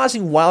Animal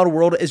Crossing Wild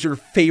World is your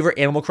favorite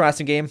Animal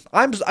Crossing game,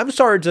 I'm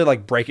sorry to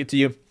break it to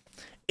you.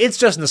 It's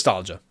just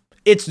nostalgia.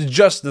 It's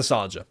just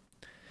nostalgia.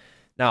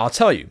 Now I'll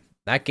tell you,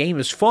 that game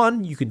is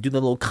fun. You can do the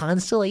little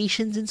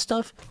constellations and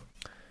stuff.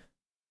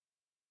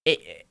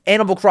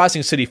 Animal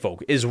Crossing City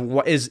Folk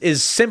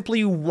is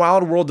simply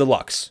Wild World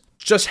Deluxe.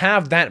 Just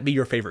have that be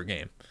your favorite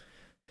game.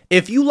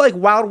 If you like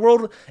Wild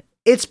World,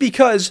 it's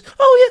because,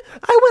 oh yeah,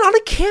 I went on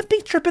a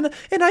camping trip and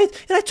I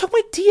took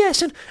my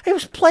DS and I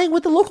was playing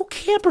with the local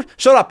camper.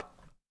 Shut up.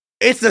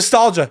 It's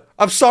nostalgia.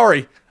 I'm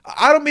sorry.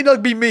 I don't mean to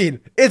be mean.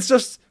 It's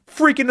just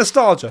freaking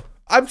nostalgia.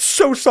 I'm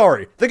so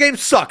sorry. The game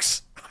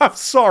sucks. I'm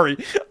sorry.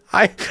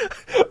 I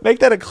make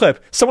that a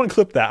clip. Someone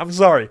clip that. I'm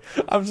sorry.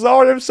 I'm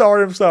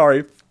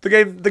sorry.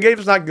 The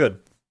game's not good.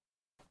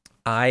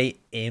 I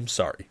am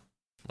sorry.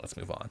 Let's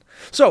move on.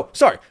 So,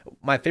 sorry.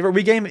 My favorite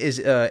Wii game is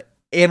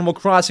Animal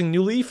Crossing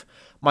New Leaf.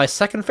 My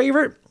second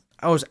favorite,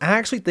 I was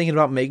actually thinking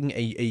about making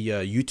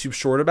a YouTube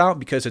short about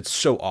because it's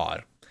so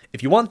odd.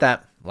 If you want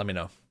that, let me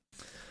know.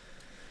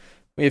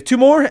 We have two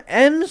more.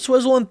 M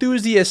Swizzle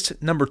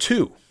Enthusiast number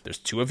 2. There's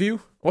 2 of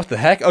you? What the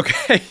heck?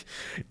 Okay.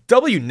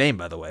 W name,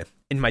 by the way,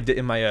 in my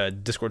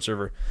Discord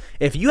server.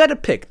 If you had to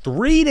pick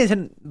three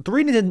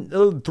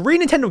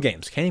Nintendo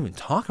games, can't even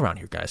talk around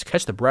here, guys.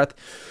 Catch the breath.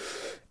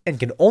 And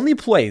can only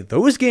play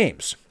those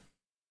games,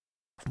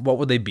 what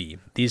would they be?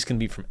 These can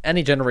be from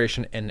any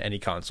generation and any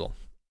console.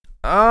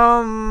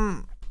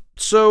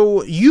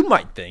 So you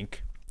might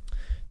think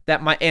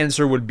that my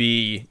answer would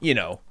be,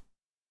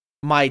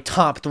 my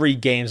top 3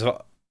 games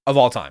of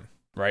all time,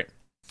 right?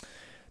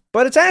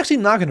 But it's actually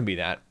not going to be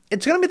that.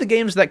 It's going to be the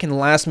games that can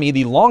last me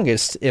the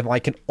longest if I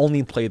can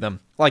only play them.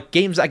 Like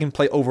games I can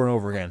play over and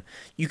over again.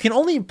 You can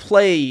only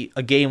play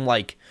a game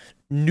like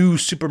New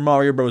Super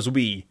Mario Bros.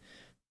 Wii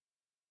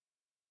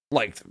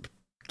like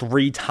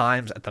 3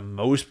 times at the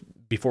most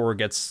before it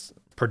gets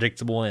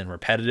predictable and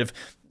repetitive.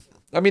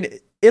 I mean,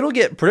 it'll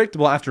get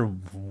predictable after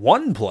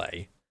 1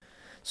 play.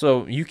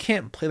 So you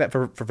can't play that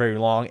for very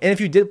long. And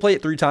if you did play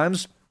it 3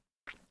 times,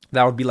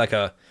 that would be like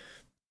a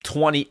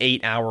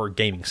 28-hour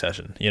gaming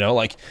session.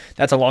 Like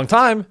that's a long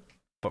time,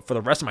 but for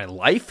the rest of my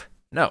life,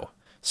 no.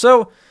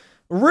 So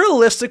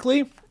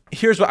realistically,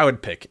 here's what I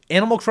would pick.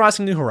 Animal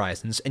Crossing New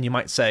Horizons, and you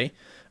might say,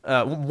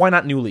 why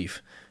not New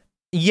Leaf?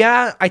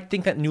 Yeah, I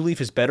think that New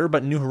Leaf is better,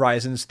 but New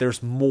Horizons,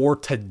 there's more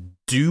to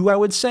do, I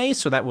would say,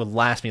 so that would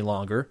last me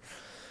longer.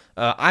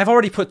 I've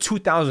already put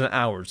 2,000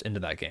 hours into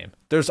that game.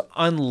 There's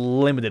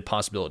unlimited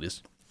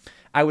possibilities.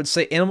 I would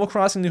say Animal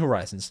Crossing New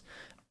Horizons.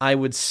 I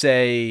would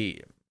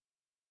say...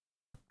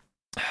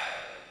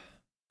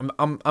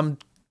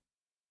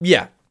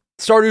 Yeah,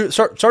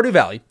 Stardew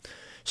Valley.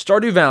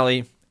 Stardew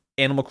Valley,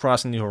 Animal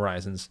Crossing New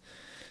Horizons,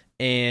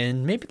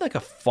 and maybe like a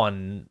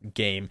fun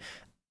game.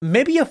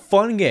 Maybe a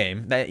fun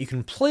game that you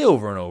can play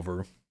over and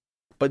over,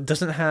 but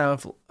doesn't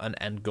have an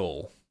end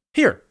goal.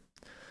 Here,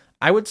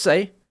 I would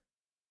say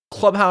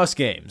Clubhouse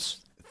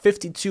Games,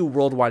 52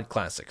 Worldwide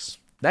Classics.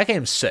 That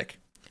game's sick.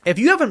 If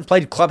you haven't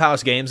played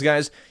Clubhouse Games,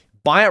 guys,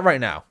 buy it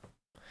right now.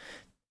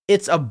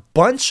 It's a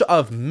bunch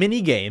of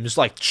mini games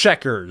like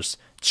checkers,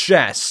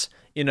 chess,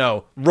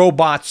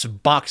 robots,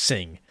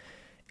 boxing.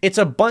 It's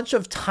a bunch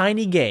of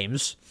tiny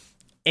games,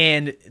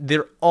 and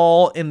they're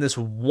all in this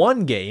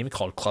one game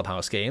called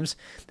Clubhouse Games.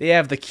 They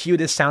have the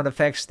cutest sound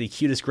effects, the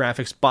cutest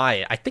graphics. Buy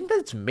it. I think that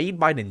it's made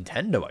by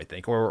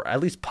Nintendo, or at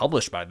least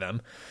published by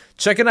them.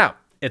 Check it out.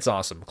 It's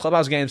awesome.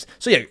 Clubhouse Games.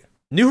 So yeah,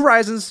 New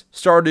Horizons,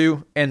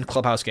 Stardew, and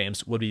Clubhouse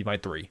Games would be my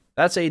 3.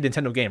 That's a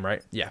Nintendo game,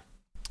 right? Yeah.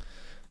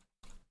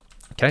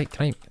 Can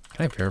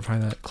I verify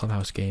that?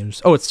 Clubhouse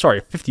Games. Oh, it's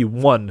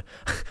 51.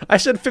 I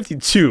said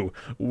 52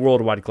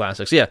 Worldwide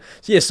Classics. Yeah,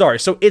 sorry.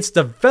 So it's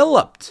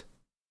developed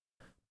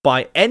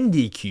by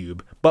ND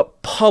Cube,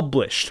 but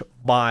published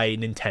by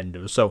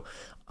Nintendo. So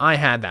I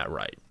had that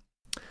right.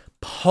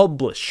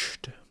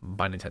 Published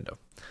by Nintendo.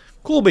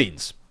 Cool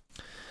beans.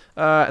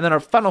 And then our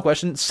final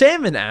question.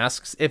 Salmon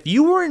asks, if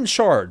you were in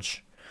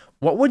charge,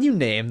 what would you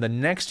name the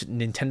next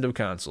Nintendo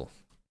console?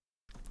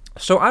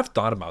 So I've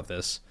thought about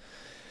this.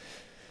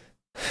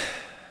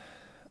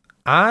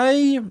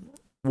 I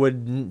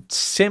would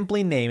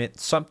simply name it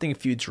something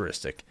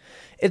futuristic.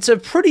 It's a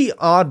pretty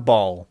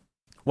oddball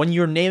when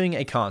you're naming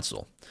a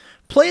console.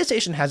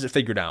 PlayStation has it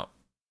figured out.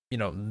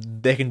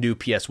 They can do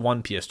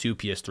PS1, PS2,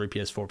 PS3,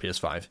 PS4,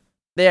 PS5.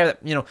 They have,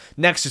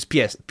 next is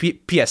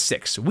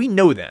PS6. We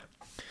know that.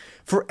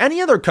 For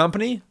any other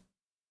company,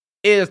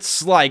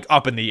 it's like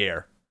up in the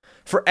air.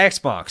 For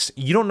Xbox,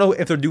 you don't know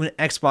if they're doing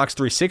Xbox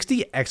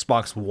 360,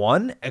 Xbox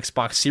One,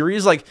 Xbox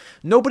Series. Like,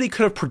 nobody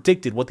could have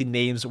predicted what the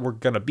names were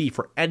going to be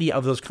for any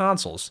of those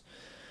consoles.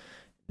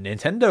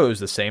 Nintendo is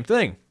the same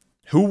thing.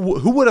 Who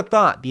would have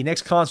thought the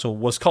next console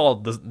was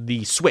called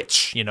the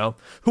Switch,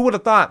 Who would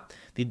have thought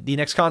the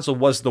next console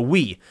was the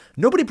Wii?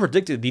 Nobody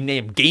predicted the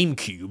name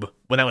GameCube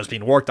when that was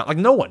being worked on. Like,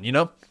 no one,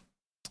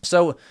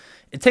 So,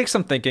 it takes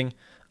some thinking.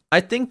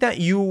 I think that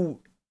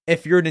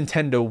if you're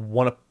Nintendo,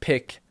 want to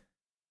pick...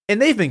 And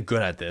they've been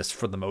good at this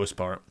for the most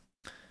part.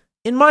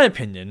 In my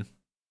opinion,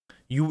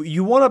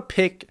 you want to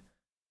pick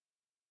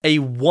a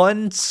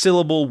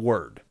 1-syllable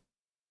word.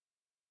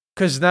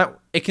 Because that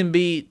it can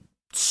be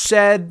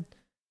said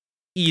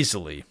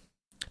easily.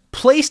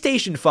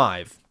 PlayStation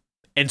 5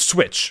 and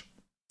Switch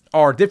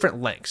are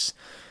different lengths.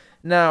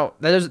 Now,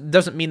 that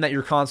doesn't mean that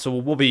your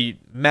console will be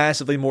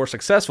massively more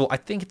successful. I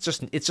think it's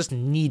just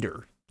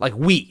neater. Like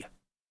Wii.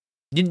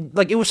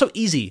 Like, it was so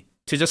easy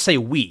to just say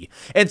Wii.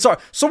 And sorry,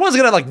 someone's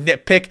gonna like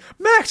nitpick,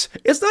 Max,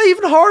 it's not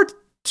even hard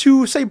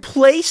to say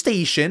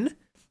PlayStation.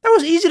 That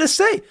was easy to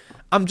say.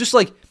 I'm just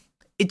like,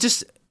 it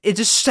just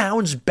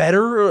sounds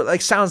better, or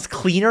like sounds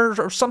cleaner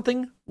or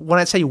something when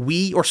I say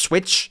Wii or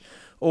Switch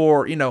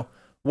or,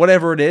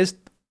 whatever it is.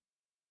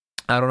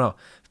 I don't know.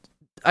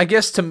 I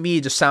guess to me,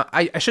 it just sound.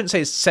 I shouldn't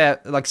say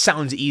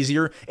sounds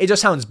easier. It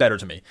just sounds better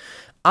to me.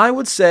 I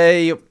would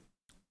say,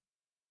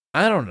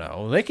 I don't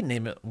know. They can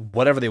name it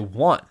whatever they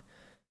want.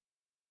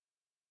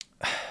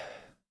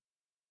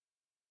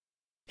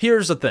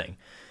 Here's the thing.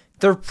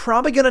 They're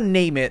probably going to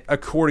name it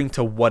according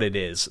to what it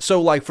is. So,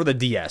 like, for the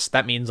DS,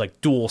 that means, like,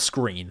 dual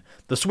screen.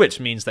 The Switch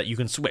means that you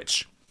can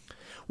switch.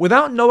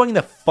 Without knowing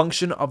the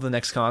function of the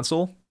next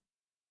console,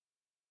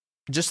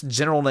 just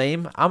general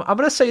name, I'm going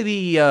to say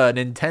the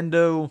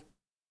Nintendo,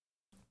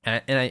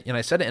 and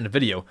I said it in a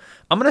video,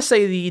 I'm going to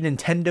say the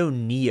Nintendo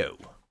Neo.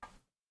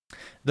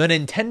 The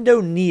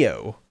Nintendo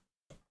Neo.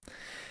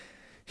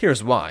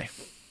 Here's why.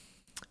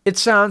 It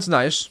sounds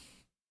nice.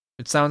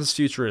 It sounds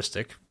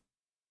futuristic.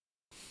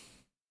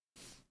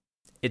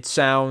 It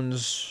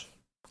sounds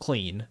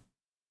clean.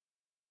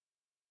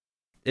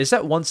 Is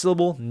that one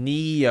syllable?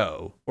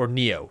 Neo or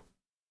Neo?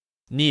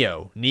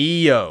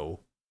 Neo.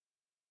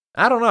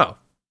 I don't know.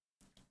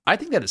 I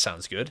think that it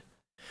sounds good.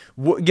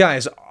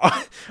 Guys,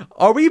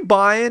 are we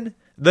buying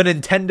the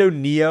Nintendo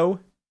Neo?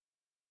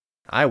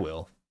 I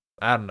will.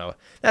 I don't know.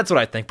 That's what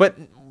I think. But,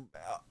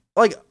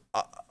 like,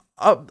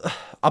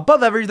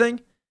 above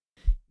everything,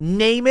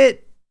 name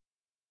it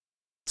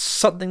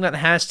something that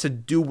has to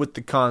do with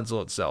the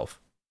console itself.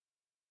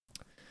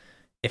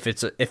 If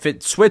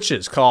it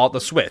switches, call it the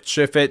Switch.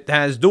 If it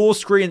has dual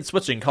screen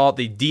switching, call it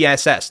the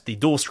DSS, the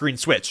dual screen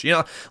switch.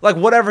 Like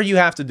whatever you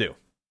have to do,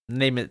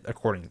 name it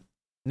accordingly.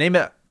 Name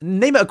it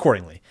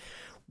accordingly.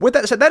 With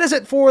that said, that is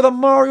it for the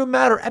Mario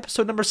Matter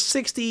episode number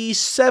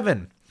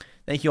 67.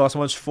 Thank you all so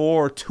much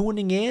for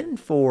tuning in,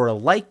 for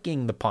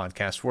liking the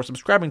podcast, for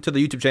subscribing to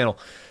the YouTube channel,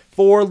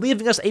 for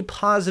leaving us a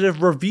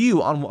positive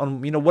review on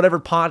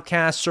whatever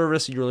podcast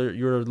service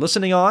you're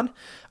listening on.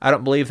 I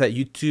don't believe that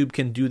YouTube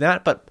can do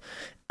that, but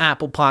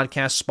Apple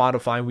Podcasts,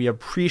 Spotify, we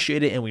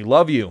appreciate it and we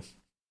love you.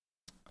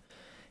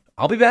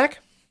 I'll be back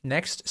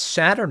next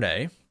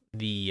Saturday,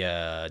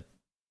 the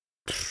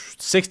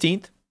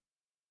 16th,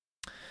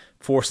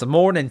 for some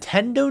more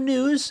Nintendo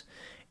news,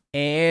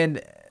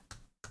 and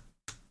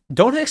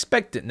don't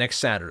expect it next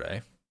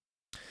Saturday,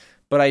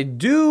 but I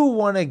do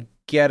want to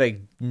get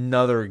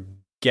another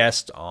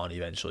guest on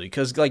eventually,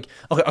 because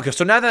okay,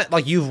 so now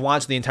that you've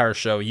watched the entire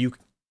show,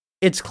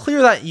 it's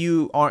clear that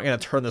you aren't going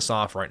to turn this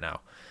off right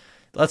now.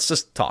 Let's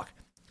just talk.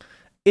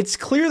 It's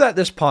clear that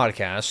this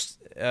podcast,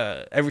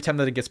 every time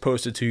that it gets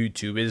posted to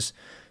YouTube, is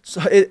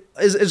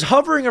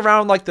hovering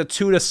around like the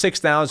 2,000 to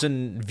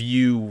 6,000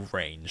 view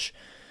range.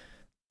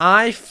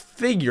 I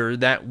figure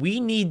that we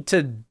need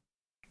to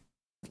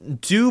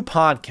do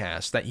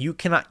podcasts that you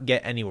cannot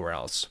get anywhere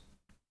else.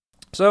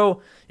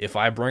 So if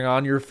I bring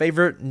on your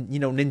favorite,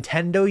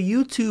 Nintendo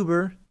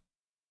YouTuber,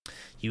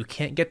 you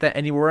can't get that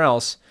anywhere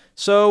else.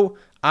 So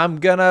I'm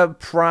gonna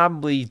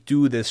probably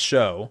do this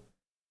show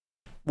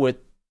with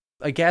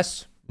a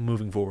guest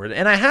moving forward.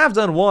 And I have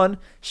done one.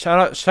 Shout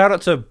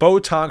out to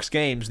Botox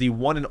Games, the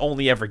one and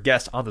only ever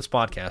guest on this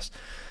podcast.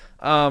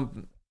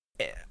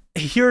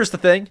 Here's the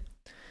thing.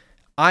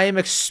 I am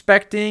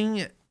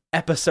expecting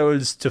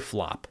episodes to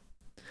flop.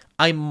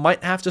 I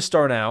might have to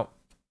start out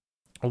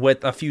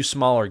with a few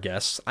smaller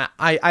guests.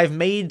 I've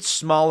made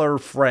smaller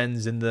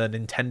friends in the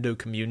Nintendo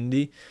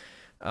community.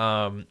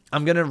 I'm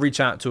going to reach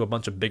out to a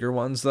bunch of bigger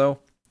ones, though.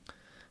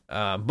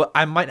 But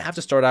I might have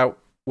to start out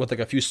with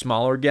like a few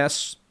smaller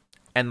guests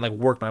and like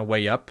work my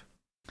way up.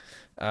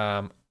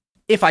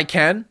 If I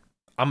can,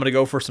 I'm going to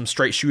go for some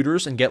straight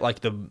shooters and get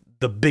like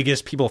the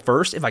biggest people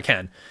first, if I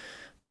can.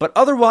 But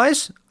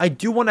otherwise, I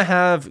do want to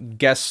have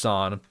guests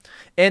on.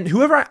 And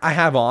whoever I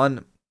have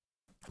on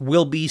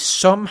will be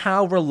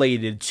somehow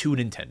related to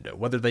Nintendo,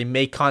 whether they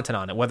make content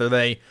on it, whether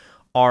they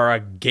are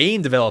a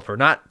game developer,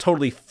 not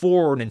totally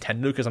for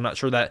Nintendo, because I'm not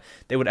sure that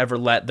they would ever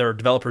let their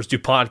developers do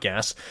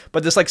podcasts,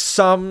 but just like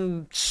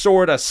some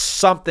sort of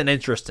something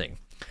interesting.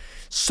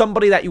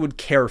 Somebody that you would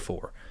care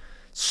for.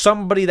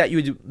 Somebody that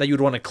you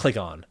would want to click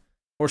on.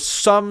 Or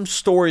some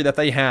story that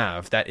they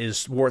have that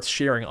is worth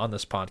sharing on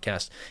this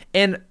podcast.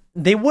 And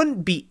they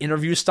wouldn't be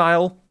interview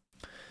style,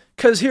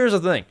 because here's the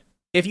thing.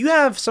 If you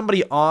have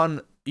somebody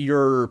on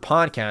your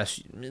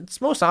podcast,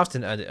 it's most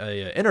often an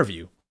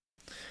interview.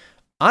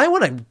 I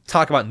want to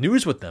talk about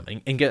news with them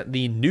and get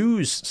the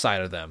news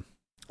side of them.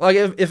 Like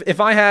if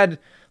I had,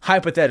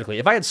 hypothetically,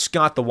 if I had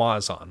Scott the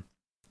Woz on,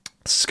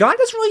 Scott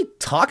doesn't really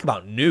talk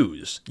about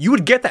news. You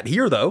would get that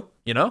here, though,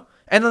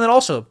 and then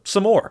also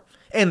some more.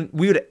 And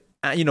we would,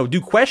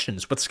 do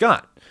questions with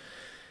Scott.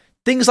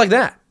 Things like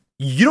that.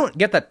 You don't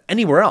get that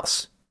anywhere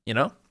else,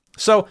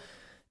 So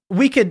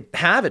we could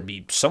have it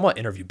be somewhat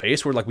interview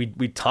based, where like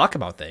we talk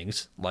about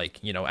things like,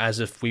 as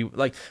if we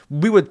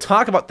would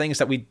talk about things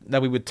that we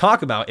would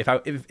talk about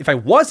if I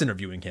was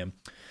interviewing him.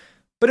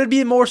 But it'd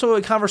be more so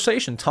a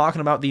conversation, talking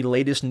about the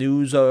latest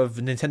news of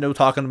Nintendo,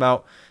 talking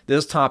about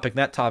this topic,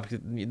 that topic,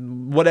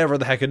 whatever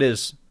the heck it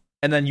is.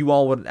 And then you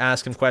all would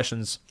ask him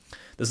questions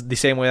the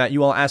same way that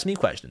you all ask me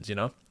questions,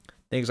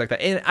 things like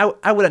that. And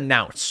I would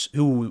announce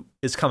who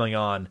is coming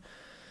on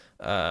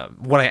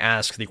when I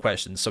ask the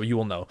questions, so you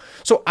will know.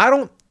 So I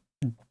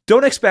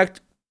don't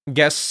expect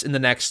guests in the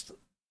next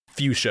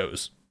few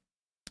shows,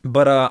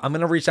 but I'm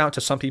gonna reach out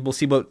to some people,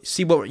 see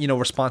what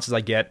responses I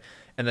get,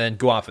 and then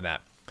go off of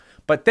that.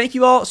 But thank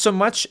you all so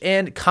much,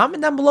 and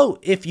comment down below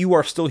if you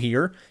are still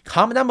here.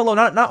 Comment down below,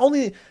 not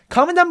only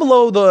comment down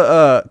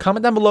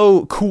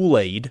below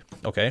Kool-Aid,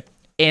 okay,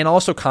 and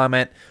also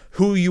comment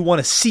who you want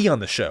to see on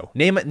the show.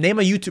 Name a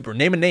YouTuber,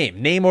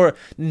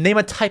 name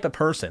a type of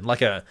person, like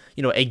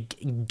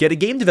get a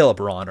game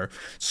developer on or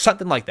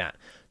something like that.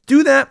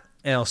 Do that,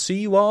 and I'll see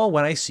you all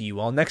when I see you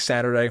all next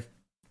Saturday.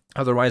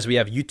 Otherwise, we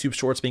have YouTube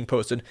Shorts being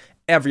posted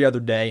every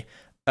other day.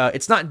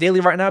 It's not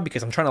daily right now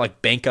because I'm trying to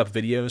bank up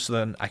videos so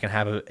then I can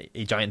have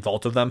a giant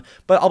vault of them.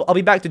 But I'll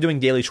be back to doing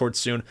daily shorts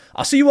soon.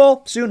 I'll see you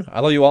all soon. I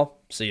love you all.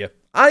 See ya.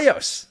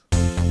 Adios.